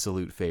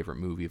absolute favorite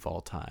movie of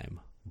all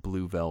time,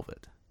 Blue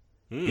Velvet.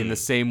 In the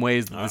same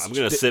ways that I'm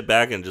going to sit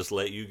back and just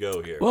let you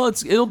go here. Well,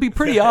 it'll be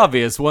pretty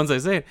obvious once I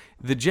say it.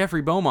 The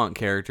Jeffrey Beaumont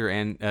character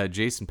and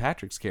Jason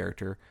Patric's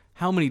character,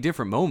 how many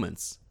different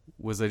moments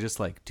was I just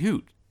like,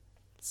 dude,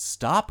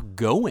 stop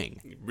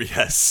going.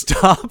 Yes.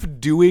 Stop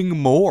doing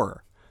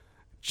more.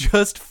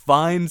 Just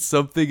find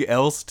something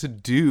else to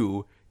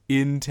do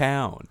in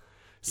town.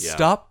 Yeah.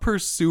 Stop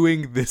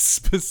pursuing this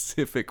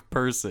specific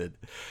person.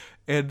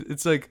 And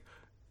it's like,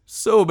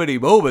 so many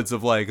moments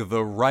of like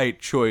the right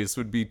choice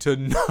would be to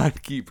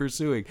not keep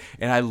pursuing,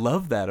 and I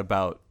love that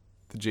about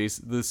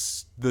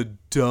the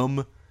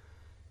dumb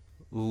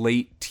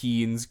late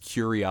teens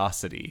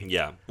curiosity.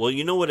 Yeah, well,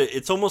 you know what?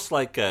 It's almost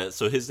like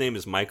so his name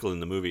is Michael in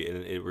the movie,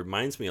 and it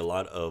reminds me a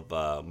lot of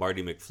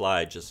Marty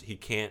McFly. Just he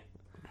can't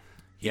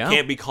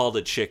be called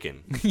a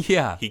chicken.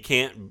 Yeah, he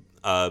can't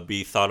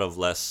be thought of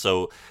less.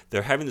 So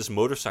they're having this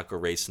motorcycle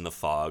race in the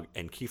fog,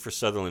 and Kiefer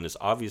Sutherland is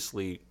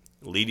obviously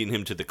leading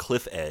him to the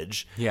cliff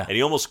edge. Yeah. And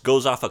he almost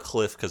goes off a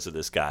cliff because of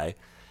this guy.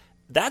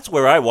 That's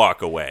where I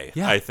walk away,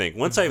 I think.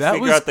 Once I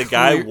figure out the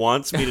guy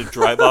wants me to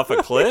drive off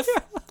a cliff,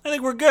 I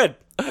think we're good.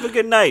 Have a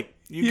good night.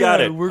 You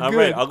got it. We're all good.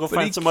 Right, I'll go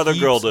find some other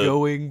girl to...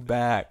 going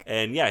back.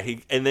 And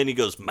and then he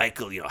goes,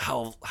 Michael,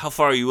 how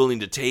far are you willing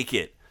to take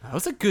it? That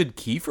was a good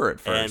Kiefer at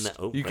first.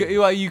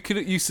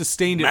 And, you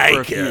sustained it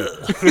Michael.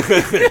 For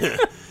a few.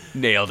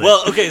 Nailed it.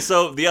 Well, okay,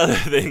 so the other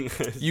thing...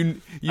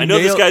 I know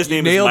this guy's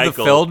name is Michael. You nailed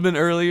the Feldman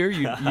earlier.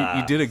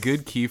 You did a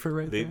good Kiefer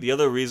right there. The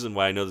other reason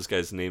why I know this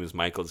guy's name is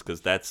Michael is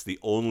because that's the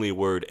only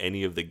word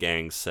any of the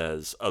gang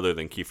says other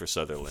than Kiefer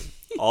Sutherland.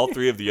 All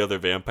three of the other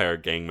vampire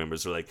gang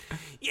members are like,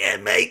 yeah,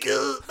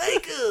 Michael,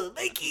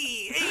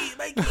 Mikey, hey,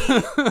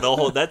 Mikey.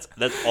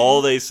 That's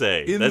all they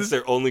say. That's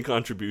their only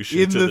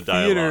contribution to the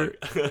dialogue.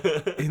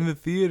 In the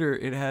theater,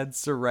 it had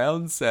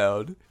surround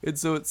sound, and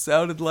so it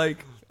sounded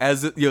like...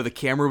 As the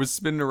camera was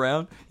spinning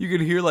around, you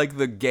could hear like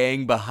the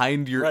gang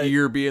behind your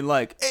ear being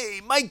like,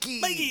 "Hey,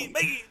 Mikey!"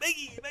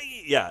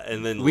 Yeah,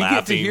 and then we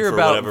get to hear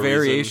about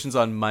variations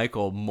reason. on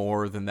Michael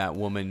more than that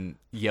woman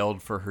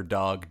yelled for her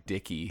dog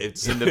Dickie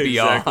in the Beyond.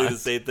 Exactly Beyond. the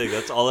same thing.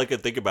 That's all I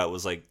could think about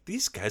was like,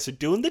 these guys are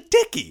doing the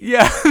Dickie.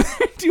 Yeah,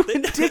 they're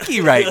doing Dickie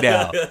right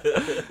now.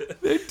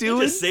 They're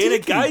doing just saying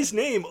Dickie. A guy's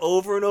name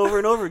over and over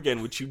and over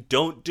again, which you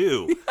don't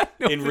do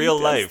in real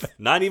life.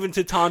 Not even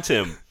to taunt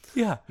him.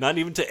 Yeah. Not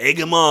even to egg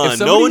him on.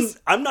 No one.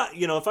 I'm not,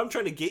 if I'm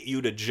trying to get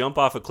you to jump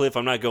off a cliff,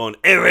 I'm not going,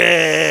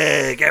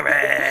 Eric.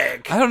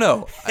 I don't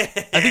know. I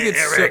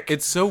think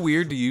it's so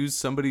weird to use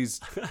somebody's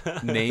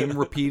name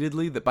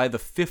repeatedly that by the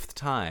fifth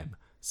time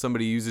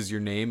somebody uses your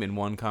name in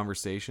one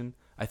conversation,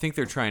 I think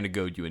they're trying to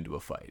goad you into a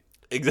fight.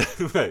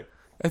 Exactly right.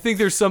 I think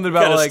there's something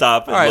about like,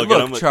 stop and all right,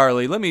 look, like,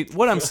 Charlie,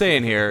 what I'm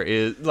saying here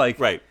is like,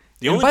 right.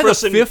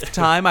 The fifth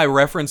time I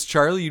reference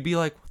Charlie, you'd be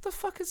like, what the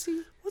fuck is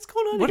he? What's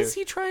going on What here? is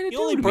he trying to do?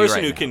 The only to person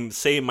me right who now? can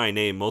say my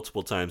name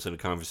multiple times in a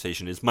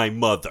conversation is my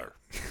mother.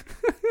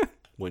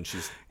 when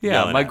she's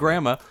my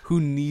grandma, who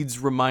needs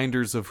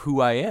reminders of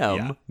who I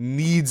am,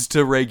 needs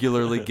to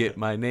regularly get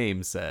my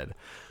name said.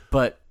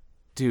 But,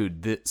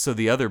 dude, so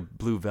the other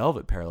Blue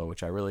Velvet parallel,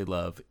 which I really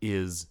love,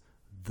 is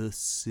the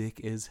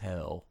sick as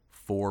hell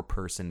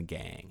 4-person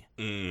gang.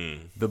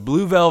 The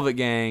Blue Velvet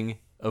gang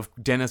of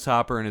Dennis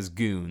Hopper and his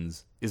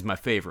goons is my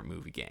favorite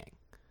movie gang.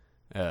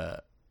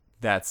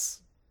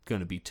 That's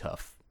gonna be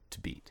tough to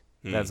beat.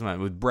 That's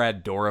with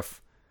Brad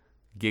Dourif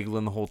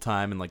giggling the whole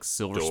time in like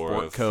silver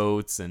sport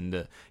coats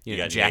and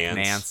Jack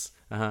Nance.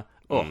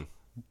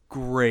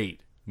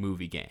 Great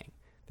movie gang.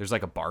 There's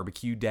like a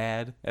barbecue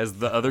dad as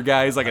the other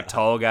guy. He's like a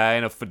tall guy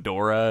in a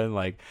fedora and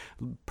like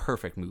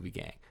perfect movie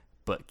gang.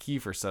 But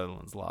Kiefer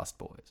Sutherland's Lost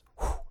Boys.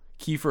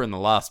 Kiefer and the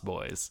Lost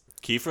Boys.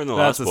 Kiefer and the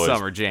Lost Boys. That's a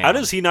summer jam. How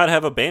does he not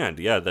have a band?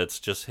 Yeah, that's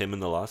just him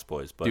and the Lost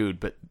Boys. But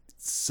dude,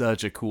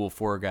 such a cool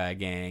 4-guy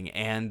gang.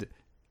 And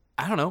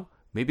I don't know,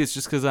 maybe it's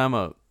just because I'm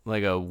a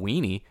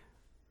weenie.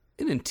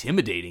 An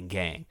intimidating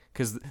gang.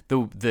 Because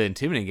the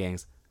intimidating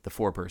gangs, the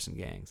 4-person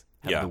gangs,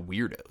 have the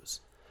weirdos.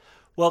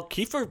 Well,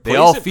 Kiefer plays they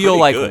all it feel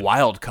like good.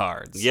 wild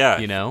cards. Yeah,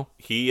 you know,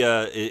 he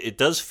it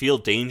does feel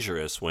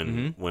dangerous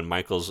when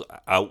Michael's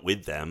out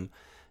with them,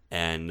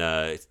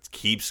 and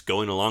keeps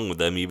going along with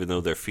them, even though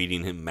they're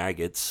feeding him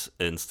maggots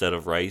instead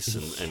of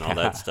rice and all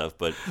that stuff.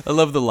 But I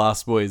love the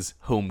Lost Boys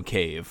home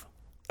cave.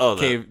 Oh,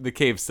 the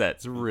cave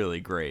set's really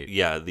great.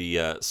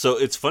 Yeah, so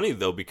it's funny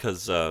though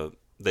because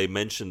they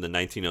mentioned the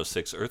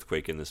 1906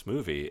 earthquake in this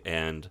movie,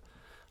 and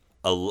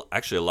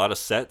actually a lot of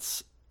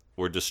sets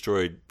were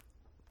destroyed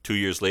 2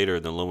 years later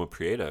in the Loma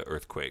Prieta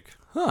earthquake,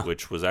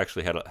 which was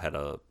actually had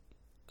a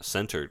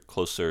center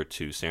closer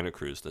to Santa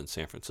Cruz than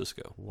San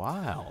Francisco.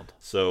 Wild.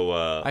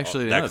 So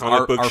actually, that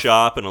comic book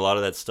shop and a lot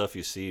of that stuff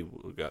you see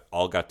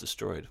all got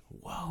destroyed.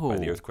 By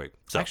the earthquake.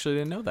 So, actually,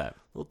 didn't know that.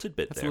 Little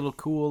tidbit That's there. a little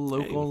cool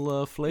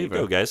local flavor.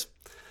 There you go, guys.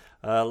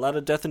 A lot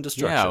of death and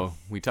destruction. Yeah,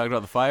 we talked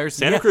about the fires.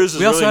 Santa Cruz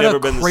has really never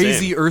been the same. We also had a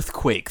crazy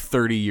earthquake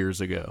 30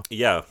 years ago.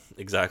 Yeah,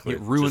 exactly.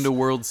 It ruined a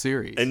World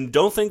Series. And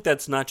don't think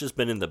that's not just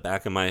been in the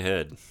back of my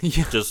head.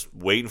 Just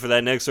waiting for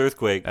that next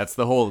earthquake. That's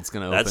the hole that's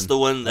going to open. That's the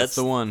one. That's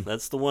the one.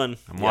 That's the one.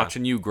 I'm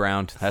watching you,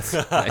 ground.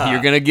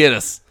 You're going to get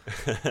us.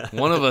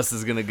 One of us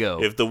is going to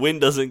go. If the wind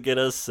doesn't get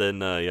us, then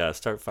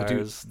start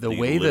fires. Dude, the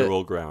way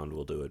literal ground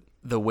will do it.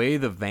 The way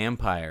the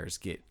vampires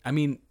get... I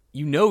mean,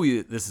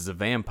 this is a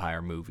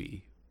vampire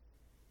movie.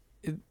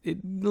 It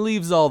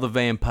leaves all the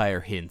vampire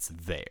hints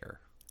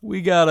there.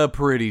 We got a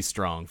pretty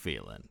strong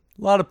feeling.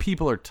 A lot of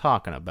people are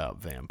talking about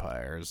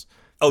vampires.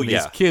 Oh,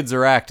 These kids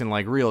are acting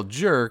like real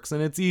jerks,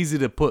 and it's easy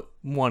to put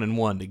one and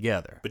one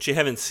together. But you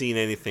haven't seen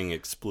anything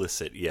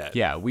explicit yet.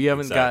 Yeah, we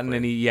haven't gotten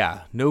any,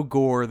 no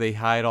gore. They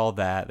hide all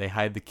that. They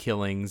hide the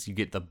killings. You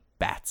get the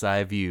bat's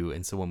eye view.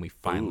 And so when we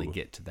finally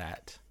get to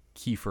that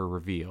Kiefer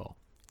reveal,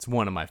 it's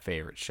one of my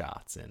favorite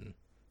shots in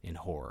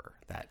horror,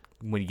 that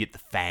when you get the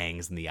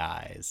fangs in the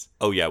eyes.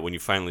 Oh yeah, when you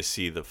finally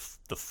see the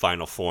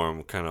final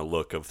form kind of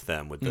look of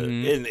them with the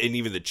and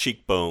even the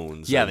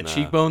cheekbones. Yeah, the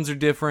cheekbones are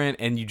different,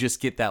 and you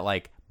just get that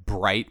like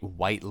bright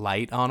white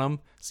light on them,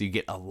 so you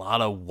get a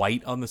lot of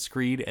white on the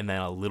screen and then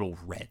a little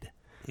red.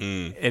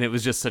 And it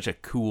was just such a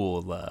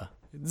cool.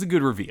 It's a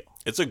good reveal.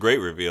 It's a great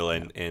reveal,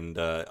 and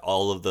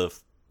all of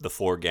the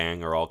 4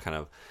 gang are all kind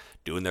of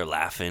doing their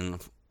laughing.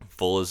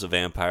 Full as a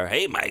vampire.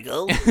 Hey,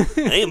 Michael.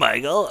 Hey,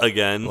 Michael.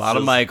 Again. A lot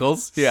of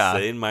Michaels. Yeah.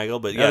 Saying Michael,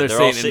 but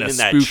they're all sitting in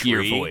that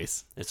tree.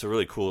 Voice. It's a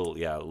really cool,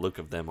 look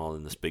of them all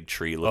in this big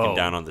tree, looking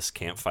down on this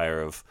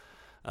campfire of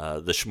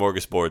the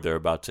smorgasbord they're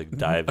about to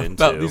dive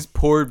into. About these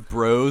poor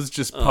bros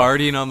just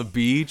partying on the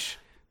beach.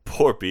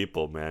 Poor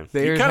people, man.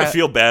 You kind of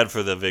feel bad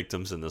for the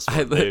victims in this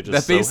one.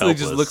 That basically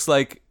just looks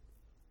like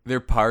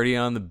they're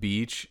partying on the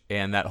beach,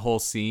 and that whole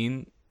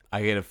scene,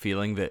 I get a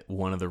feeling that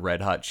one of the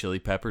Red Hot Chili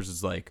Peppers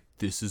is like,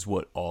 this is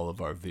what all of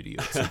our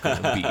videos are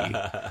going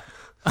to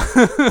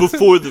be.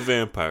 Before the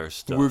vampire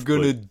stuff. We're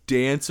going to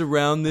dance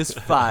around this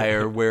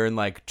fire wearing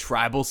like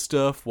tribal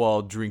stuff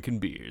while drinking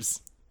beers.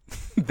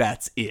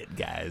 That's it,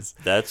 guys.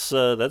 That's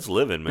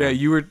living, man. Yeah,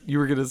 you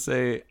were going to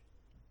say,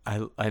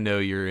 I know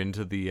you're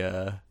into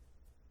the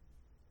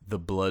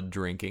blood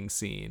drinking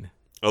scene.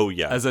 Oh,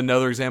 yeah. As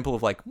another example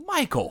of like,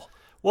 Michael.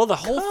 Well, the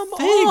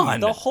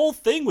whole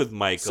thing with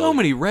Michael. So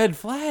many red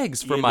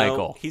flags for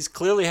Michael. He's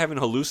clearly having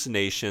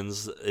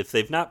hallucinations. If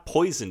they've not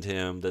poisoned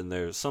him, then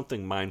there's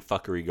something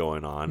mindfuckery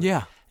going on.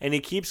 Yeah. And he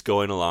keeps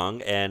going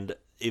along, and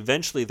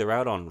eventually they're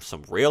out on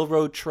some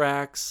railroad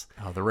tracks.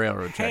 Oh, the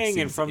railroad tracks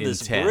hanging from intense.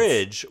 This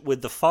bridge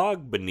with the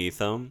fog beneath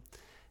them.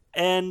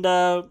 And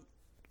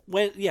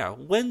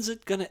when's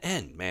it gonna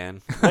end,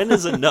 man? When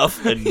is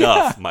enough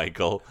enough,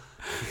 Michael?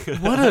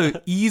 What an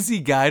easy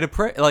guy to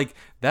pray. Like,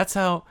 that's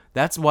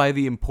why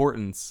the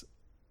importance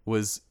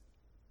was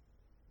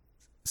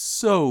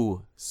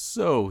so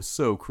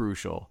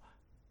crucial.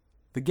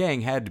 The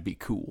gang had to be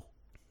cool.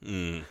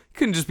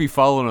 Couldn't just be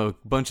following a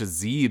bunch of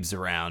Zeebs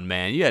around,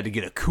 man. You had to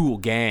get a cool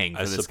gang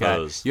for this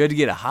guy. You had to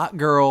get a hot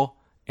girl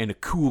and a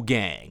cool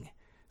gang.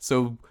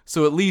 So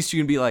at least you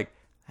can be like,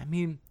 I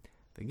mean,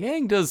 the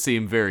gang does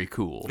seem very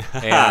cool,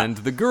 and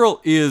the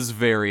girl is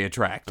very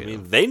attractive. I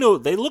mean,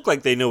 they look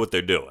like they know what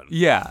they're doing.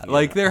 Yeah,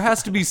 like there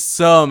has to be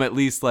some, at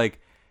least, like,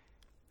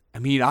 I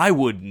mean, I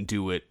wouldn't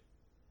do it,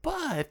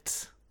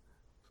 but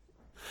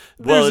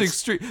there's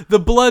extreme, the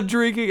blood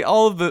drinking,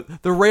 all of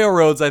the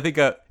railroads. I think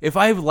if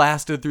I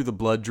lasted through the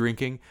blood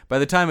drinking, by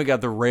the time it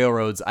got the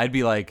railroads, I'd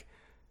be like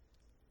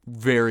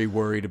very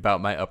worried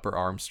about my upper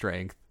arm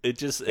strength.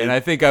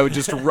 I think I would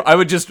just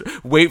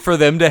wait for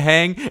them to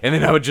hang, and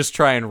then I would just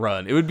try and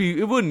run.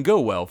 It wouldn't go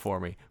well for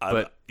me,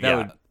 but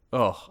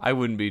I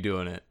wouldn't be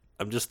doing it.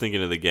 I'm just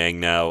thinking of the gang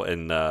now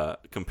and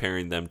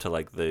comparing them to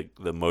like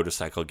the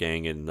motorcycle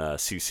gang in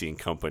CC and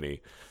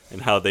Company,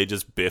 and how they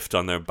just biffed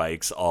on their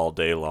bikes all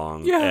day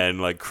long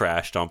and like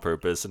crashed on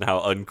purpose, and how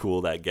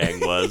uncool that gang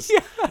was.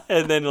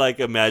 And then like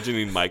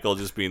imagining Michael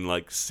just being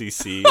like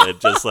CC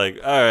and just like,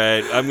 all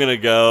right, I'm gonna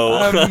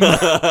go.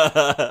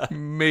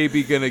 I'm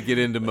maybe gonna get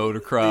into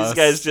motocross. These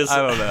guys just,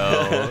 I don't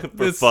know,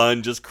 for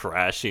fun, just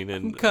crashing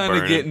and kind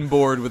of getting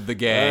bored with the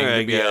gang, right,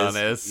 to be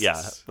honest. Yeah,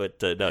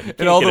 but no, you can't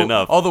and all get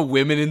enough. All the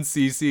women in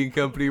CC and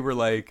Company were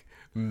like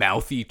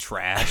mouthy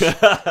trash,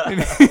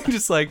 and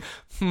just like,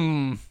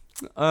 yeah,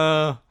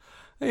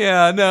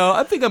 no,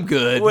 I think I'm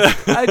good.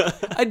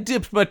 I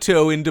dipped my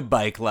toe into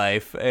bike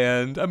life,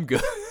 and I'm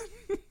good.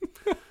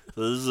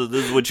 This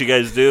is what you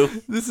guys do?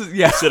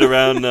 Sit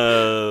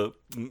around,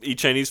 eat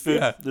Chinese food?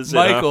 Yeah.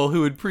 Michael,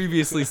 who had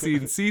previously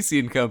seen CC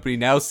and Company,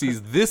 now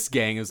sees this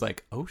gang and is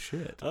like, oh,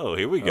 shit. Oh,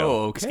 here we go.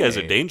 Oh, okay. These guys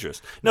are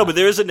dangerous. No, but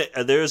there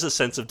is a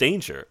sense of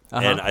danger.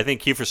 And I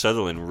think Kiefer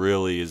Sutherland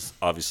really is,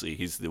 obviously,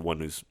 he's the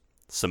one who's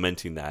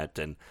cementing that,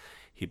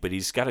 but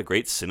he's got a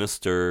great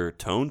sinister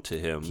tone to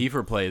him.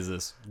 Kiefer plays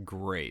this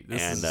great.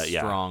 This is a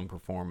strong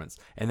performance.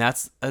 And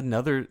that's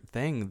another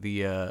thing,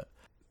 the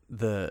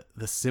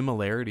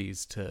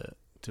similarities to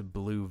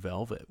Blue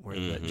Velvet,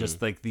 where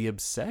just like the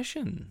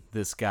obsession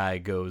this guy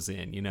goes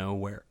in,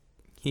 where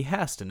he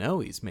has to know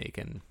he's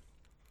making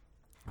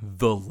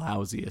the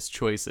lousiest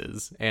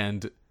choices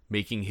and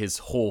making his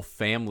whole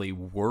family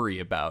worry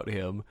about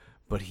him,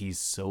 but he's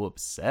so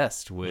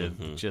obsessed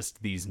with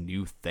just these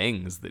new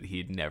things that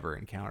he'd never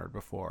encountered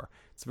before.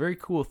 It's a very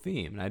cool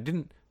theme, and I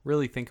didn't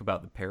really think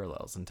about the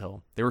parallels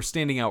until they were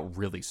standing out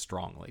really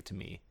strongly to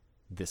me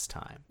this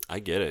time. I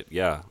get it,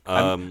 yeah.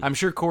 I'm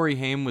sure Corey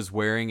Haim was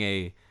wearing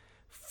a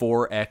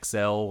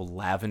 4XL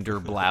lavender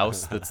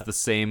blouse that's the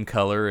same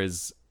color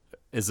as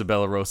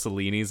Isabella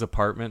Rossellini's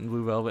apartment in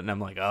Blue Velvet, and I'm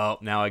like, oh,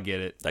 now I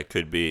get it. That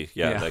could be,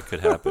 yeah. That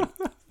could happen.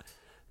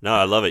 No,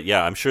 I love it.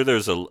 Yeah, I'm sure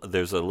there's a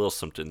little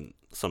something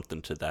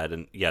to that,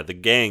 and yeah, the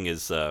gang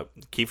is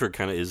Kiefer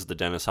kind of is the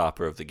Dennis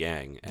Hopper of the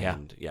gang,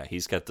 and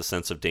he's got the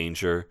sense of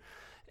danger,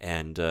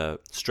 and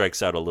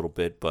strikes out a little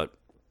bit, but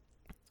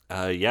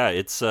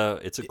it's a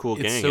cool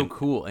gang. It's so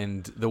cool,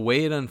 and the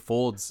way it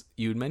unfolds,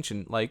 you had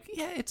mentioned like,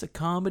 it's a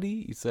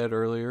comedy, you said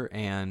earlier,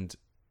 and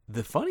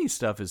the funny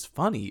stuff is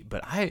funny,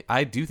 but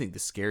I do think the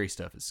scary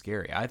stuff is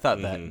scary. I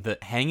thought that the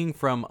hanging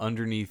from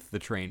underneath the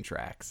train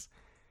tracks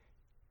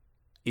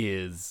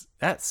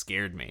that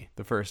scared me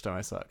the first time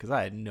I saw it, because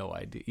I had no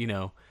idea.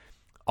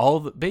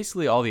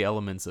 Basically all the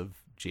elements of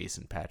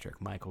Jason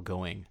Patric Michael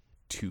going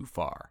too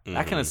far.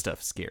 That kind of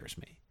stuff scares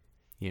me.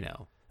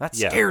 That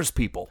scares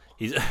people.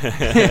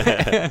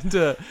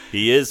 And,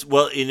 he is,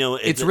 well,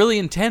 it's really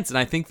intense, and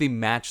I think they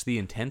match the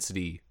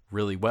intensity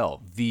really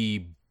well.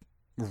 The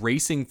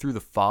racing through the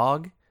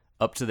fog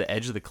up to the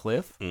edge of the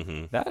cliff,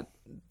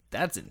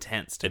 that's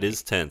intense to me. It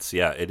is tense.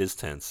 Yeah, it is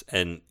tense.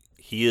 And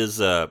he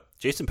is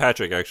Jason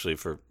Patric, actually,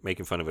 for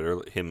making fun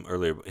of him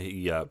earlier,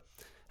 he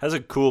has a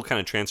cool kind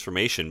of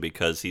transformation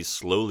because he's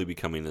slowly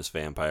becoming this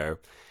vampire.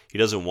 He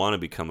doesn't want to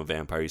become a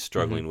vampire. He's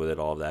struggling with it,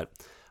 all of that.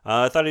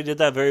 I thought he did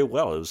that very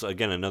well. It was,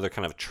 again, another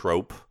kind of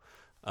trope.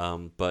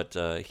 But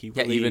he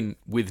really... even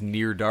with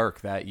Near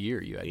Dark that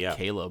year, you had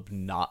Caleb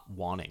not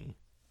wanting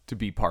to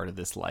be part of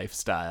this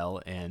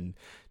lifestyle. And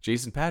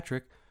Jason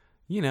Patric,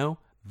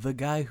 the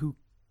guy who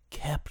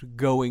kept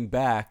going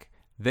back,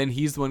 then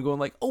he's the one going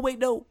like, oh, wait,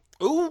 no.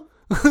 Ooh.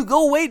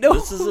 Oh, wait, no.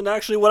 This isn't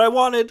actually what I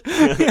wanted.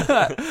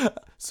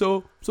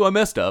 So I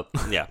messed up.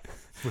 Yeah.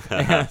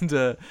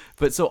 And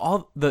but so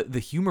all the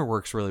humor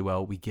works really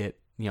well. We get,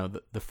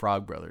 the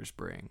Frog Brothers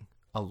bring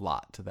a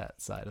lot to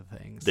that side of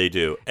things. They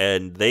do.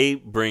 And they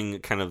bring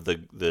kind of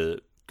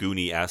the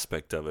Goonie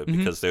aspect of it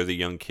because they're the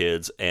young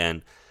kids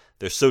and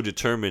they're so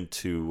determined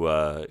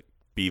to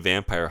be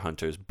vampire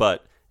hunters,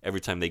 but every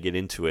time they get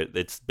into it,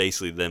 it's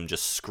basically them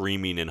just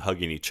screaming and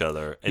hugging each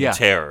other in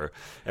terror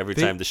every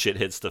time the shit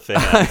hits the fan.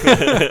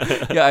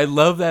 Yeah, I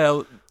love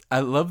that.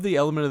 I love the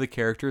element of the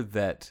character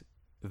that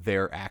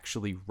they're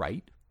actually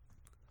right.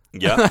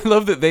 Yeah. I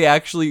love that they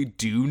actually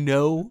do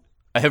know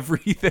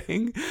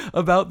everything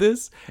about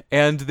this,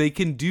 and they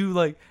can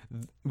do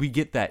we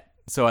get that.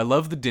 So I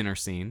love the dinner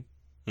scene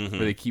where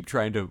they keep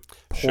trying to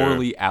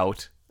poorly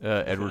out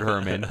Edward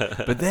Herrmann,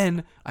 but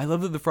then I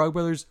love that the Frog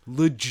Brothers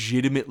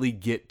legitimately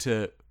get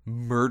to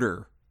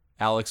murder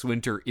Alex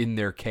Winter in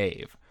their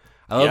cave.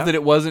 I love that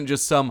it wasn't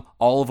just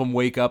all of them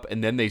wake up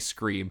and then they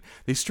scream.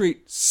 They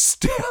straight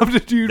stabbed a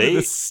dude with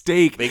a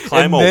stake. They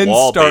climb a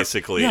wall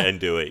basically and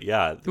do it.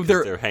 Yeah, because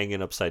they're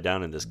hanging upside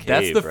down in this cave.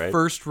 That's the right?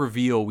 first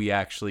reveal we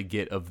actually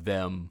get of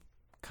them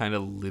kind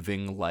of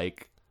living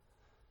like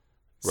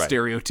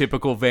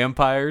stereotypical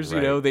vampires.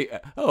 You know,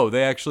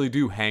 they actually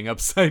do hang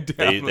upside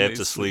down. They have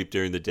to sleep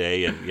during the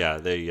day, and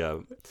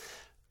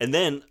and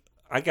then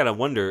I gotta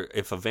wonder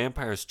if a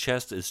vampire's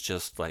chest is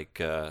just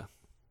like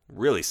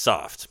really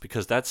soft,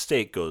 because that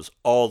stake goes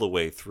all the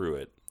way through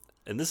it.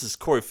 And this is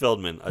Corey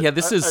Feldman,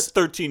 this is a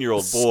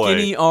 13-year-old boy.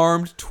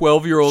 Skinny-armed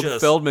 12-year-old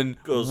Feldman,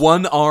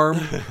 one arm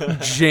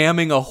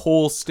jamming a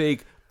whole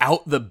stake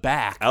out the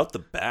back. Out the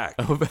back.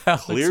 Of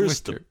Alex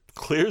Winter.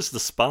 Clears the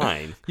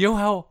spine. You know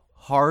how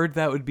hard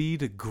that would be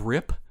to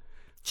grip?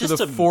 Just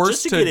the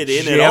force to get it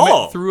in jam at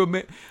all. It through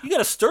you got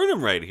a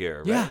sternum right here,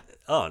 right? Yeah.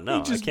 Oh,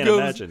 no, I can't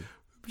imagine.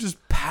 Just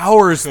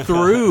powers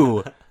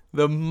through.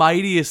 The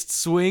mightiest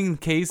swing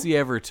Casey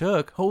ever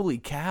took. Holy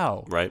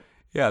cow. Right.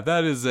 Yeah,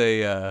 that is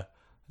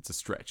it's a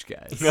stretch,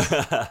 guys.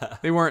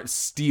 They weren't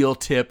steel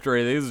tipped or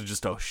anything. This was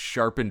just a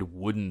sharpened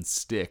wooden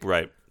stick.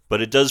 Right.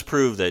 But it does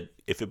prove that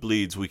if it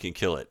bleeds, we can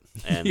kill it.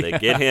 And they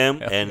get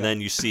him, and then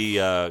you see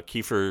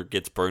Kiefer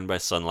gets burned by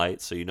sunlight,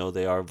 so you know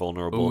they are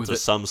vulnerable to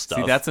some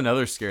stuff. See, that's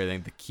another scary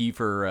thing. The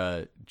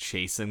Kiefer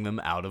chasing them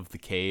out of the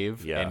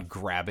cave and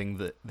grabbing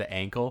the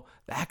ankle.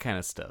 That kind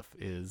of stuff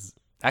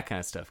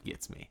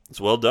gets me.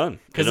 It's well done.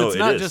 Because it's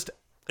not just...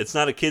 It's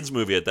not a kid's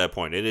movie at that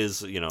point. It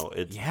is,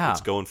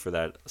 it's going for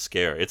that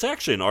scare. It's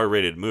actually an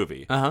R-rated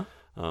movie.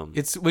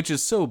 Which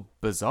is so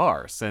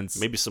bizarre, since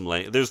maybe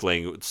there's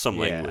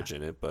language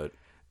in it, but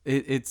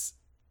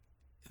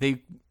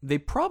they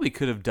probably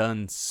could have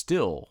done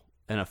still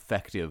an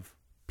effective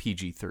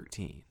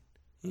PG-13.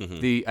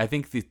 Mm-hmm. I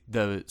think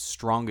the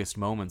strongest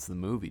moments of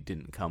the movie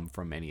didn't come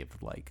from any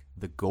of like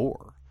the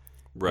gore.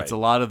 Right. It's a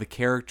lot of the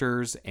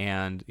characters,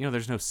 and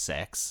there's no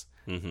sex.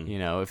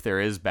 Mm-hmm. If there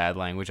is bad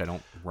language, I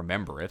don't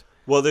remember it.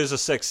 Well, there's a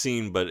sex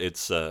scene, but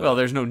it's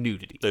there's no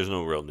nudity. There's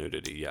no real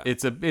nudity. Yeah,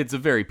 it's a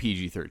very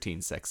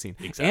PG-13 sex scene.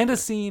 Exactly. And a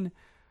scene.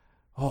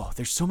 Oh,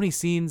 there's so many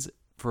scenes.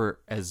 For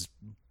as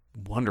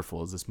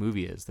wonderful as this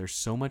movie is, there's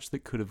so much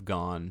that could have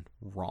gone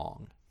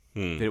wrong.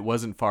 That it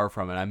wasn't far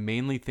from it. I'm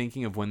mainly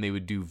thinking of when they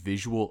would do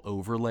visual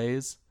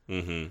overlays.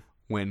 Mm-hmm.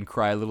 When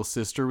Cry Little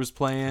Sister was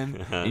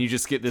playing, and you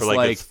just get this for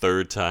like a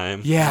third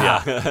time.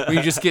 Yeah. Where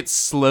you just get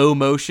slow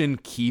motion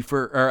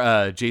Kiefer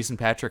or Jason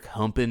Patrick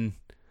humping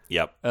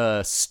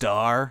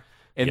Star,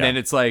 and then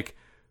it's like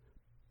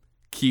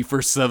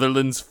Kiefer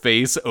Sutherland's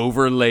face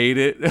overlaid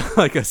it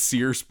like a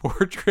Sears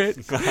portrait.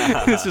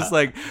 It's just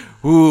like,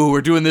 ooh,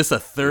 we're doing this a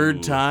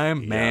third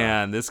time,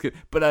 man. This could,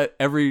 but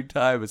every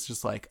time it's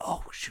just like,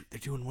 oh shoot, they're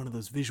doing one of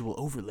those visual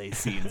overlay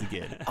scenes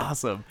again.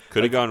 Awesome.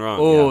 Could have gone wrong.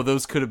 Oh,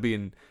 those could have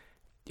been.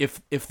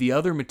 If the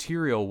other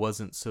material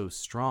wasn't so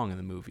strong in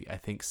the movie, I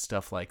think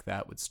stuff like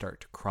that would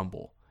start to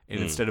crumble. And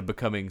instead of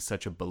becoming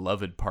such a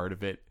beloved part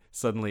of it,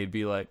 suddenly it'd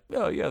be like,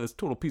 oh yeah, this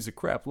total piece of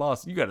crap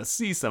lost. You got to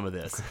see some of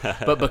this.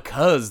 But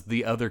because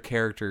the other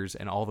characters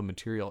and all the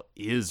material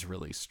is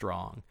really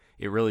strong,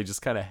 it really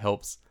just kind of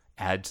helps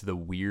add to the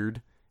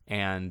weird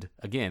and,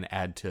 again,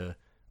 add to,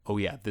 oh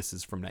yeah, this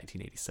is from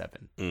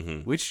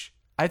 1987, which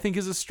I think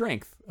is a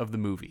strength of the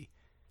movie.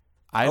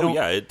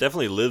 It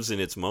definitely lives in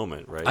its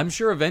moment, right? I'm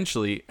sure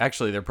eventually,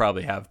 actually, there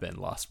probably have been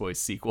Lost Boys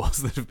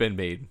sequels that have been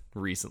made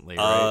recently,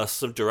 right?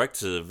 Some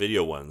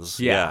direct-to-video ones.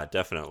 Yeah,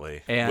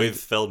 definitely. And with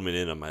Feldman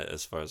in them,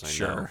 as far as I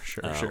know.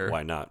 Sure.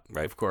 Why not,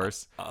 right? Of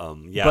course.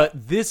 Yeah. But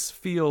this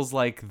feels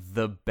like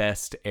the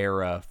best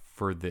era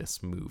for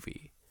this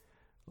movie.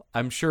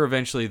 I'm sure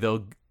eventually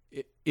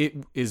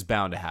it is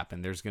bound to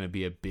happen. There's going to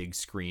be a big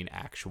screen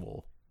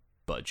actual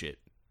budget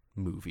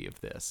movie of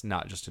this,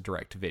 not just a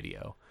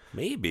direct-to-video.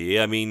 Maybe.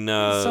 I mean...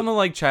 something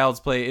like Child's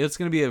Play. It's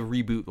going to be a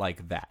reboot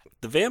like that.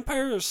 The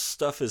vampire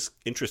stuff is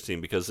interesting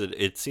because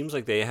it seems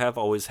like they have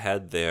always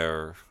had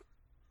their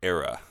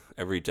era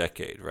every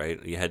decade,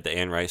 right? You had the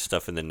Anne Rice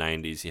stuff in the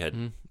 90s. You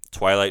had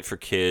Twilight for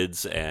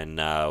kids, and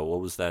what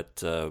was that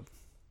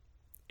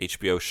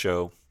HBO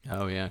show?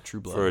 Oh, yeah,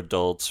 True Blood. For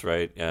adults,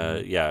 right?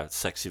 Yeah,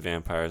 sexy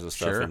vampires and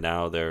stuff. Sure. And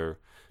now they're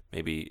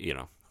maybe,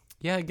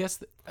 Yeah, I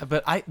guess...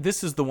 but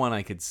this is the one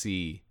I could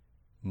see...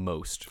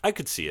 most. I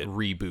could see it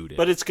rebooted,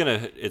 but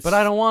but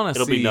I don't want to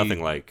see. It'll be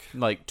nothing like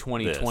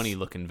 2020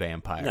 looking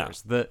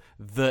vampires. No.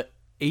 The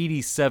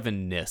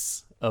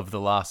 87-ness of the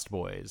Lost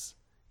Boys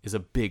is a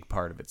big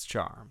part of its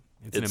charm.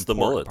 It's an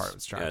important part of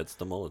its charm. Yeah, it's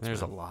the mullets.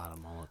 There's a lot of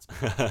mullets,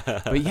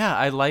 but yeah,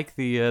 I like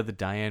the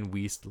Diane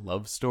Wiest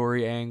love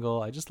story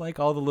angle. I just like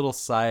all the little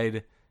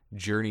side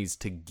journeys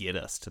to get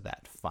us to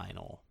that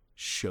final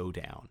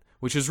showdown,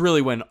 which is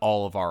really when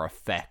all of our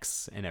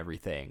effects and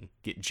everything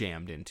get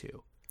jammed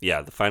into.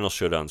 Yeah, the final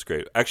showdown's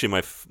great.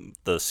 Actually,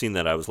 the scene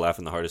that I was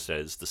laughing the hardest at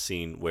is the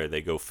scene where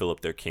they go fill up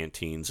their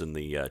canteens in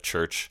the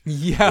church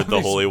with the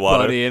holy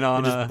water. They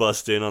just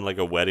bust in on like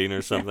a wedding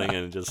or something,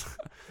 and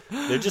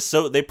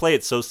they play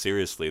it so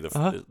seriously.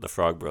 The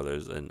Frog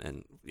Brothers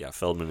and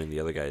Feldman and the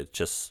other guy. It's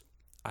just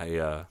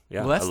I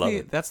Well, I love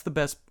it. that's the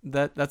best.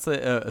 That's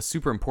a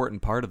super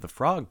important part of the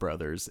Frog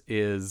Brothers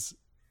is,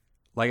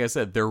 like I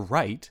said, they're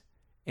right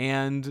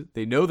and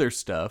they know their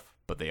stuff,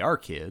 but they are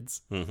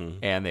kids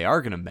and they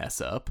are gonna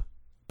mess up,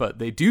 but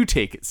they do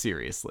take it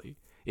seriously.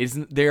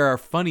 They're a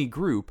funny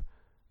group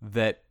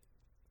that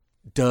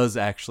does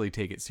actually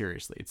take it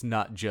seriously. It's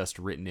not just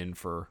written in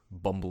for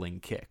bumbling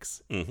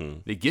kicks.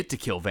 They get to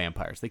kill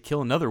vampires. They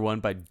kill another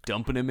one by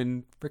dumping him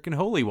in freaking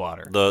holy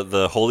water.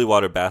 The holy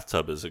water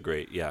bathtub is a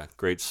great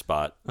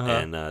spot,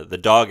 and the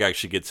dog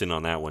actually gets in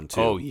on that one too.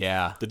 Oh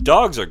yeah, the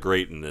dogs are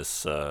great in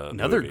this.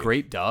 Another movie.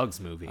 great dogs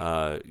movie.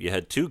 You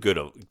had two good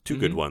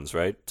ones,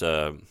 right?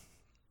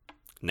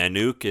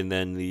 Nanook, and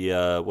then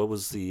the what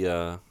was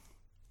the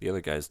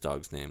other guy's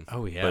dog's name?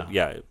 Oh yeah, but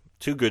yeah.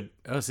 Two good.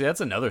 Oh, see, that's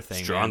another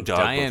thing. Strong man. dog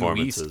Diane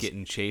performances. Wiest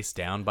getting chased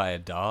down by a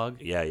dog.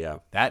 Yeah.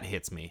 That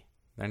hits me.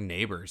 Their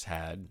neighbors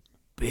had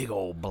big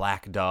old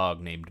black dog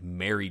named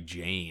Mary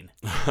Jane.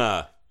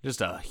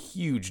 Just a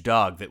huge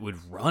dog that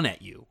would run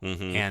at you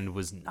and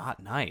was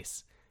not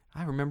nice.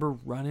 I remember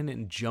running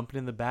and jumping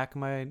in the back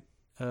of my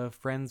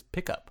friend's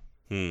pickup.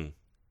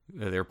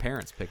 Their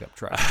parents' pickup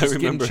truck. Just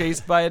getting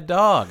chased by a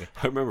dog.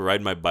 I remember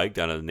riding my bike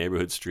down a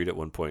neighborhood street at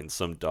one point, and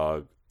some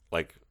dog,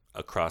 like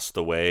across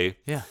the way,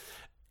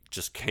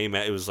 just came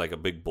at. It was like a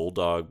big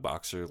bulldog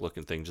boxer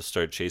looking thing. Just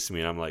started chasing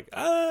me, and I'm like,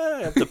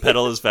 I have to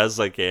pedal as fast as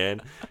I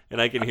can, and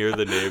I can hear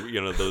the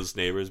neighbor, those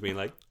neighbors being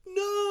like,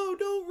 "No,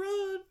 don't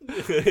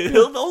run.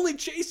 He'll only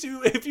chase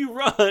you if you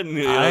run."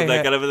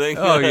 That kind of a thing.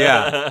 Oh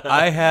yeah,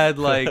 I had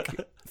like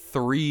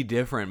 3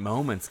 different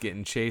moments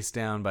getting chased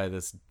down by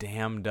this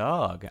damn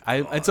dog.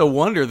 It's a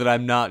wonder that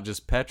I'm not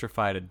just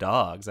petrified of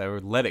dogs. I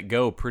would let it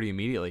go pretty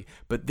immediately.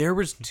 But there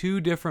was 2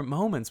 different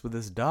moments with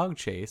this dog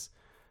chase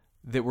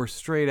that were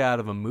straight out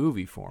of a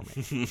movie for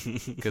me.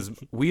 Because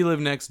we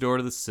live next door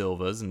to the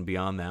Silvas, and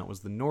beyond that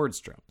was the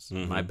Nordstroms.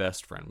 My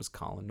best friend was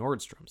Colin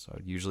Nordstrom, so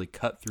I'd usually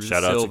cut through the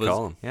Silvas. Shout out to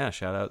Colin. Yeah,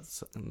 shout out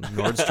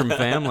Nordstrom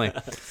family.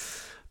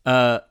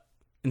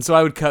 And so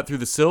I would cut through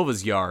the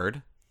Silvas'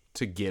 yard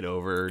to get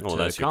over to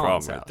that's your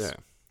Colin's problem house. right there.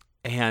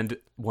 And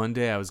one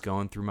day I was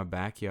going through my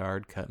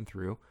backyard, cutting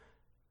through,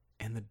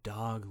 and the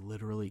dog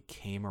literally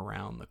came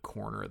around the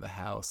corner of the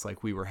house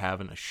like we were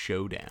having a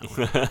showdown.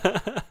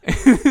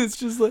 It's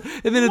just like,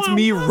 and then it's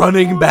me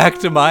running back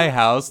to my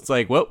house. It's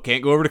like, well,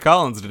 can't go over to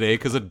Colin's today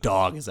because a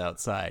dog is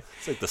outside.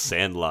 It's like the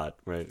Sandlot,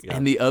 right? Yeah.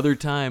 And the other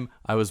time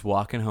I was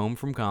walking home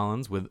from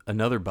Colin's with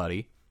another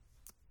buddy,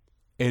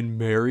 and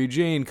Mary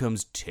Jane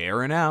comes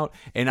tearing out,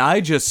 and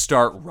I just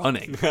start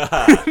running.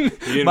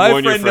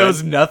 My friend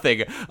knows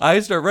nothing. I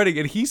start running,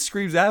 and he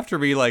screams after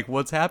me like,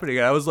 "What's happening?"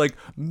 And I was like,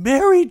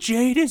 "Mary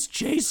Jane is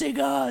chasing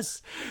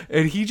us!"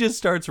 And he just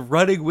starts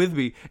running with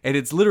me, and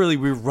it's literally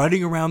we're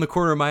running around the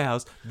corner of my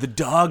house. The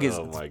dog is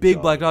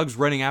big black dog's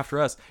running after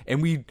us,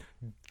 and we,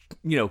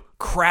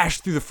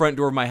 crash through the front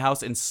door of my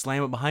house and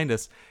slam it behind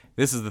us.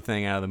 This is the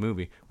thing out of the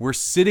movie. We're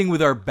sitting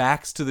with our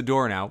backs to the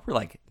door now. We're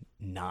like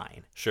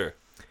 9. Sure.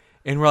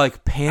 And we're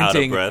like panting, out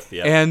of breath,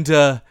 yeah. And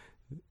the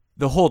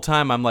whole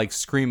time I'm like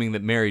screaming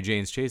that Mary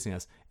Jane's chasing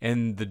us.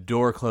 And the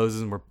door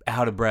closes and we're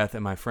out of breath.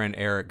 And my friend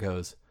Eric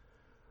goes,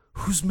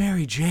 "Who's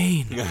Mary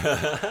Jane?"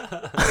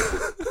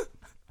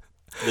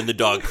 Then the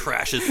dog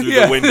crashes through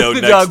the window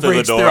next to the door. The dog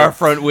breaks through our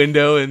front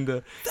window,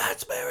 and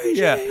that's Mary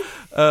Jane.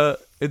 Yeah.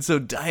 And so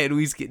Diane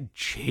Weist getting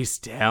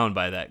chased down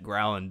by that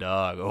growling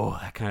dog. Oh,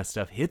 that kind of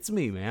stuff hits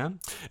me, man.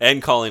 And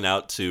calling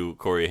out to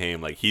Corey Haim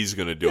like he's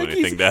going to do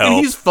anything to help. And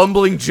he's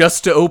fumbling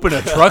just to open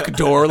a truck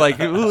door like,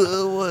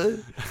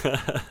 what?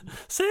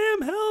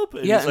 Sam, help.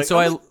 And and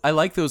so I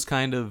like those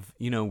kind of,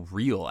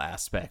 real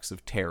aspects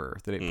of terror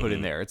that it put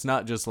in there. It's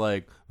not just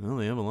like, well,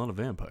 they have a lot of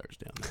vampires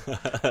down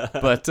there.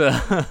 But,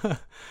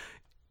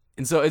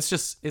 and so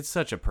it's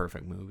such a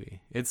perfect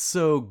movie. It's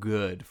so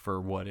good for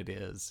what it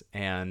is.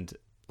 And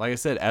like I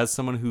said, as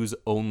someone who's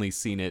only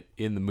seen it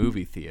in the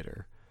movie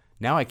theater,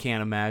 now I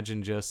can't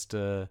imagine just.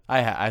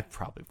 I've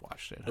probably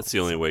watched it. That's the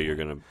only way you're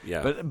gonna.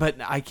 Yeah. But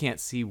I can't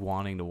see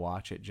wanting to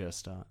watch it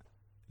just.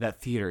 That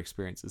theater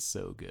experience is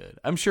so good.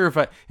 I'm sure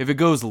if it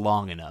goes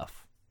long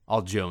enough,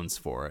 I'll Jones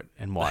for it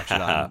and watch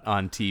it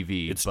on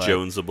TV. It's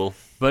Jonesable.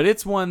 But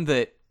it's one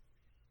that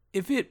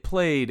if it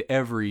played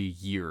every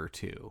year or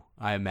two,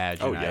 I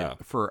imagine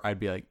I'd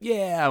be like,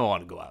 yeah, I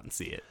want to go out and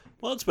see it.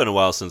 Well, it's been a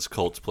while since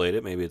Colts played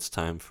it. Maybe it's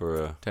time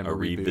for a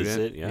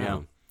revisit. Yeah.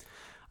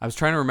 I was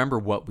trying to remember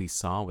what we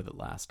saw with it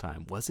last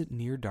time. Was it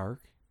Near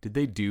Dark? Did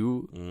they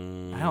do?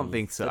 I don't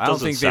think so. I don't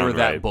think they were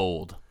that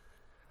bold.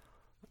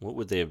 What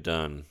would they have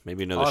done?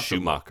 Maybe another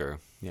Schumacher.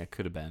 Yeah, it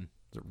could have been.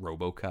 Is it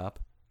RoboCop?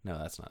 No,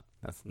 that's not.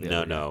 That's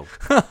no.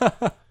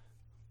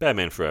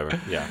 Batman Forever.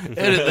 Yeah.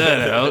 Edit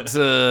that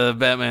out.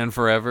 Batman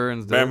Forever.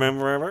 Instead. Batman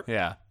Forever?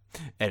 Yeah.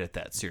 Edit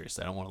that.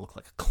 Seriously, I don't want to look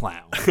like a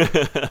clown.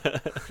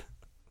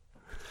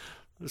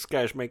 This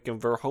guy's making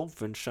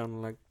Verhoeven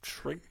sound like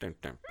Shrek.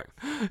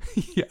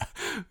 Yeah.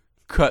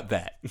 Cut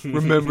that.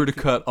 Remember to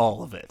cut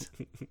all of it.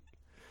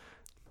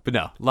 But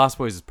no, Lost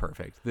Boys is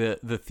perfect.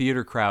 The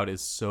theater crowd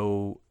is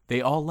so...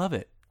 They all love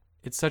it.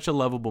 It's such a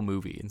lovable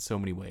movie in so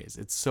many ways.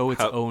 It's so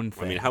its own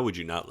thing. I mean, how would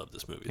you not love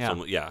this movie?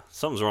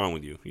 Something's wrong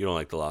with you. You don't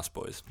like The Lost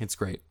Boys. It's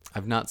great.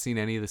 I've not seen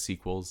any of the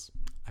sequels.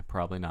 I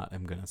probably not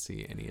am going to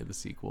see any of the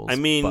sequels. I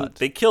mean,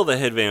 they kill the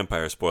head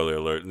vampire, spoiler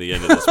alert, in the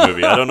end of this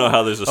movie. I don't know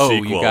how there's a sequel.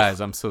 Oh, you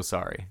guys, I'm so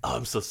sorry. Oh,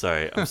 I'm so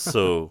sorry. I'm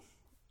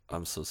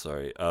so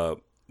sorry.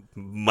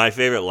 My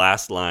favorite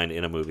last line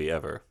in a movie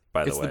ever,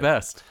 by the way. It's the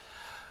best.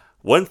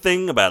 One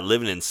thing about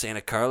living in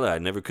Santa Carla I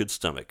never could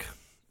stomach.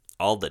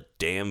 All the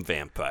damn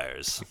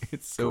vampires.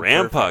 It's so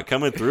Grandpa perfect.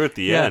 coming through at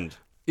the end.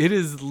 It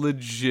is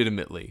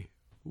legitimately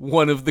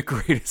one of the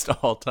greatest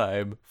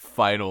all-time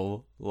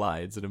final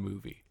lines in a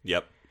movie.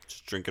 Yep.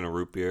 Just drinking a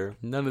root beer.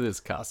 None of this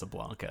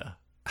Casablanca.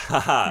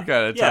 Haha.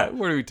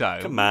 What are we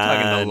talking? Come We're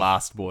talking on. The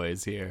Lost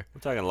Boys here.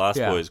 We're talking Lost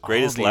Boys.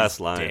 Greatest all last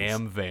these lines.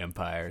 Damn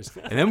vampires.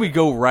 And then we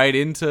go right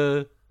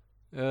into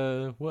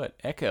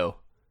Echo.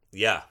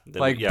 Yeah.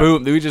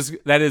 Boom.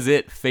 That is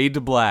it. Fade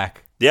to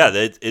black. Yeah,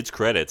 it's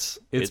credits.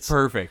 It's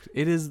perfect.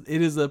 It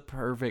is a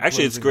perfect.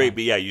 Actually, it's great. line.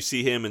 But yeah, you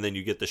see him, and then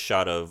you get the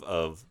shot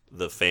of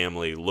the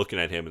family looking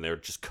at him, and they're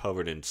just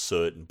covered in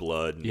soot and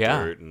blood and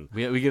dirt. And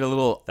we get a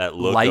little that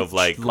look light, of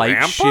like light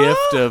Grandpa?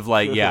 shift of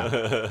like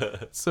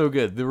so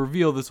good. The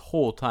reveal this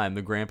whole time,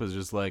 the grandpa's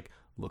just like,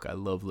 look, I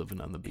love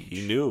living on the beach.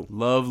 He knew.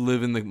 Love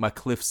living my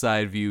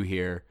cliffside view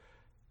here,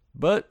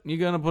 but you're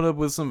gonna put up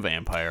with some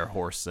vampire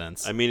horse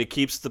sense. I mean, it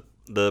keeps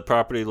the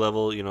property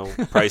level,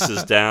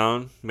 prices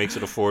down, makes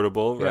it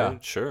affordable, right? Yeah.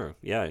 Sure.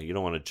 Yeah, you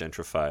don't want to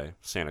gentrify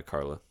Santa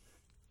Carla.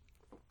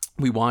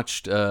 We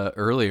watched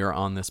earlier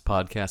on this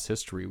podcast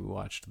history. We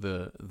watched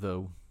the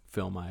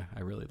film I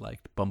really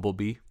liked,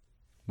 Bumblebee,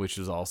 which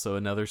is also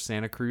another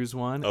Santa Cruz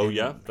one. Oh and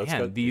yeah, that's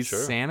man, good. These Sure.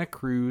 Santa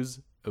Cruz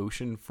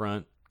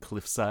oceanfront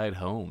cliffside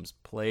homes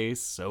play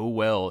so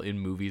well in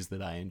movies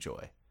that I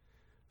enjoy.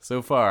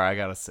 So far, I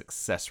got a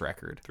success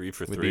record 3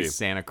 for with 3. these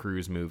Santa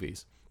Cruz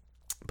movies.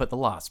 But The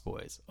Lost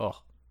Boys,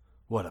 oh,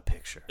 what a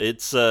picture!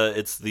 It's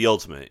the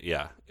ultimate,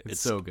 yeah. It's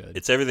so good.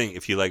 It's everything.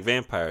 If you like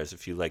vampires,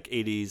 if you like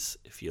 80s,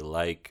 if you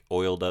like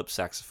oiled up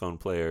saxophone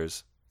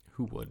players,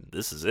 who wouldn't?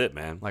 This is it,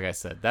 man. Like I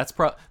said,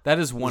 that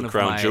is one of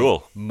crown my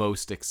jewel.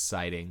 most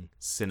exciting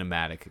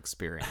cinematic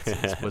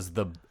experiences. Was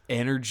the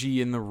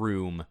energy in the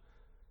room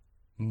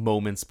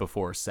moments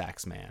before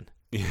Sax Man,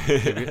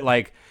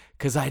 like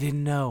because I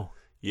didn't know.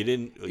 You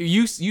didn't.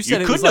 You said you it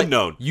couldn't was have like,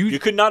 known. You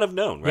could not have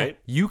known, right?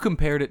 Yeah, you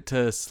compared it to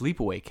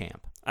Sleepaway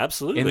Camp.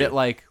 Absolutely. And that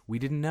like we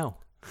didn't know.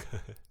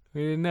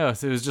 We didn't know.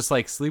 So it was just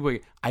like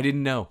Sleepaway. I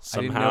didn't know.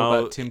 I didn't know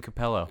about Tim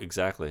Capello.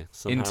 Exactly.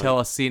 Until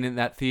I seen it in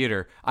that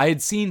theater. I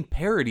had seen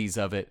parodies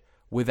of it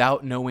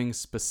without knowing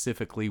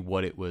specifically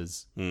what it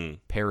was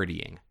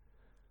parodying.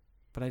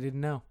 But I didn't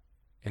know.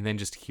 And then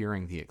just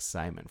hearing the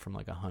excitement from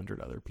like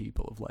 100 other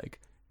people of like,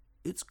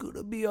 it's going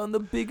to be on the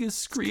biggest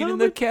screen in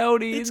the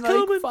county in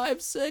like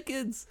 5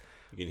 seconds.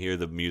 You can hear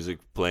the music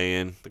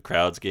playing, the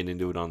crowd's getting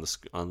into it on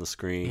the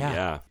screen.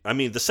 Yeah. I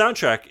mean, the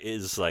soundtrack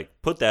is like,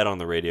 put that on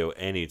the radio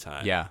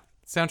anytime. Yeah.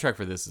 Soundtrack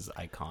for this is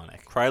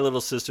iconic. Cry Little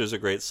Sister is a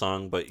great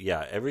song, but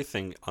yeah,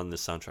 everything on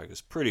this soundtrack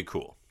is pretty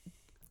cool.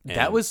 And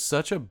that was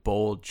such a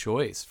bold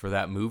choice for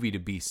that movie to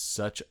be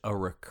such a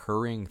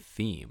recurring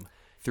theme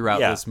throughout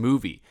this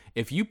movie.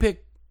 If you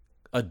pick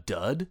a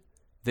dud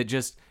that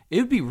just, it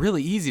would be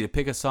really easy to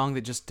pick a song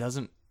that just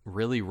doesn't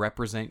really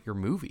represent your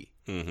movie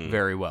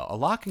very well. A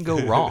lot can go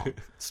wrong.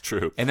 It's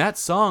true. And that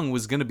song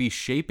was going to be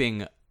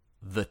shaping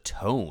the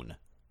tone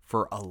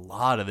for a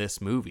lot of this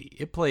movie.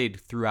 It played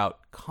throughout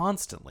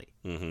constantly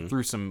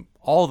through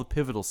all the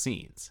pivotal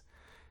scenes.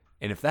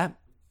 And if that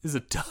is a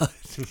dud,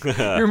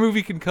 your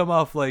movie can come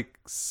off like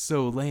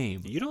so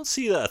lame. You don't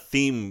see a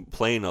theme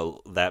playing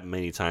that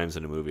many times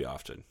in a movie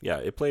often. Yeah,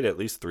 it played at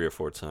least 3 or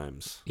 4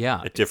 times.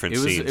 Yeah, at different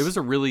scenes. It was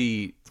a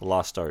really a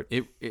lost art.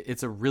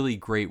 It's a really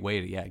great way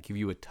to give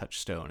you a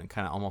touchstone and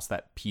kind of almost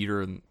that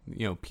Peter and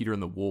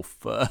the Wolf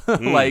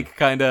like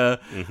kind of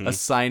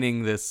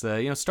assigning this.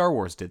 Star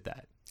Wars did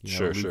that.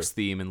 Luke's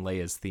theme and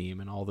Leia's theme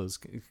and all those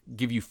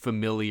give you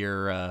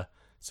familiar.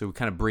 So it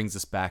kind of brings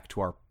us back to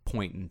our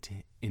point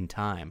in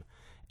time.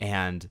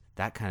 And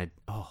that kind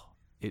of,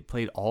 it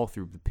played all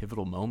through the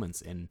pivotal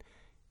moments and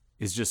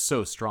is just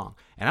so strong.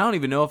 And I don't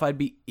even know if I'd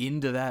be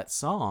into that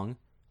song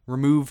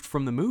removed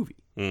from the movie.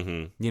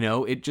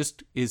 It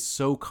just is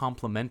so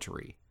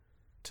complimentary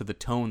to the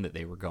tone that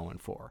they were going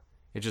for.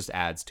 It just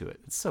adds to it.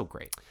 It's so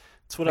great.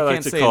 It's what I like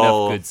can't to say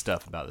call enough good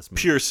stuff about this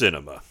movie. Pure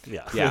cinema.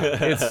 Yeah.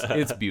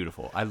 It's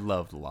beautiful. I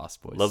love The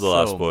Lost Boys. Love The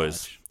Lost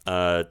Boys.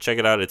 Check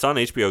it out. It's on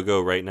HBO Go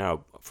right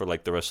now for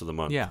like the rest of the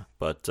month. Yeah.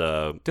 But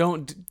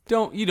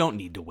you don't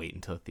need to wait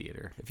until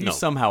theater. If you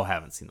somehow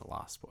haven't seen The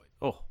Lost Boys.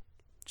 Oh,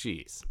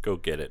 jeez. Go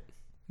get it.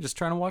 I'm just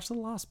trying to watch The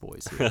Lost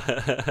Boys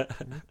here.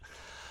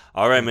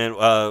 All right, man.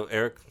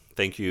 Eric,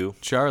 thank you.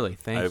 Charlie,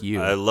 thank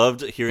you. I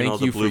loved hearing all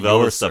the Blue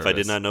Velvet stuff. I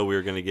did not know we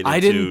were going to get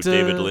into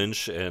David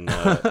Lynch and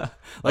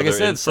like I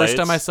said, insights. First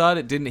time I saw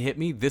it didn't hit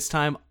me. This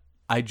time,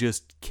 I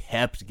just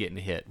kept getting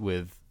hit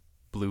with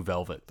Blue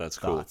Velvet. That's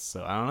thoughts.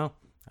 Cool. So I don't know.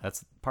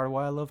 That's part of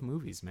why I love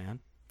movies, man.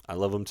 I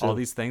love them too. All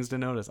these things to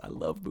notice. I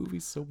love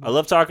movies so much. I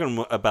love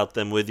talking about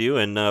them with you,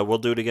 and we'll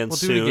do it again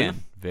soon. We'll do it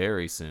again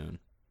very soon.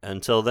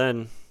 Until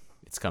then,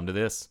 it's come to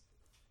this.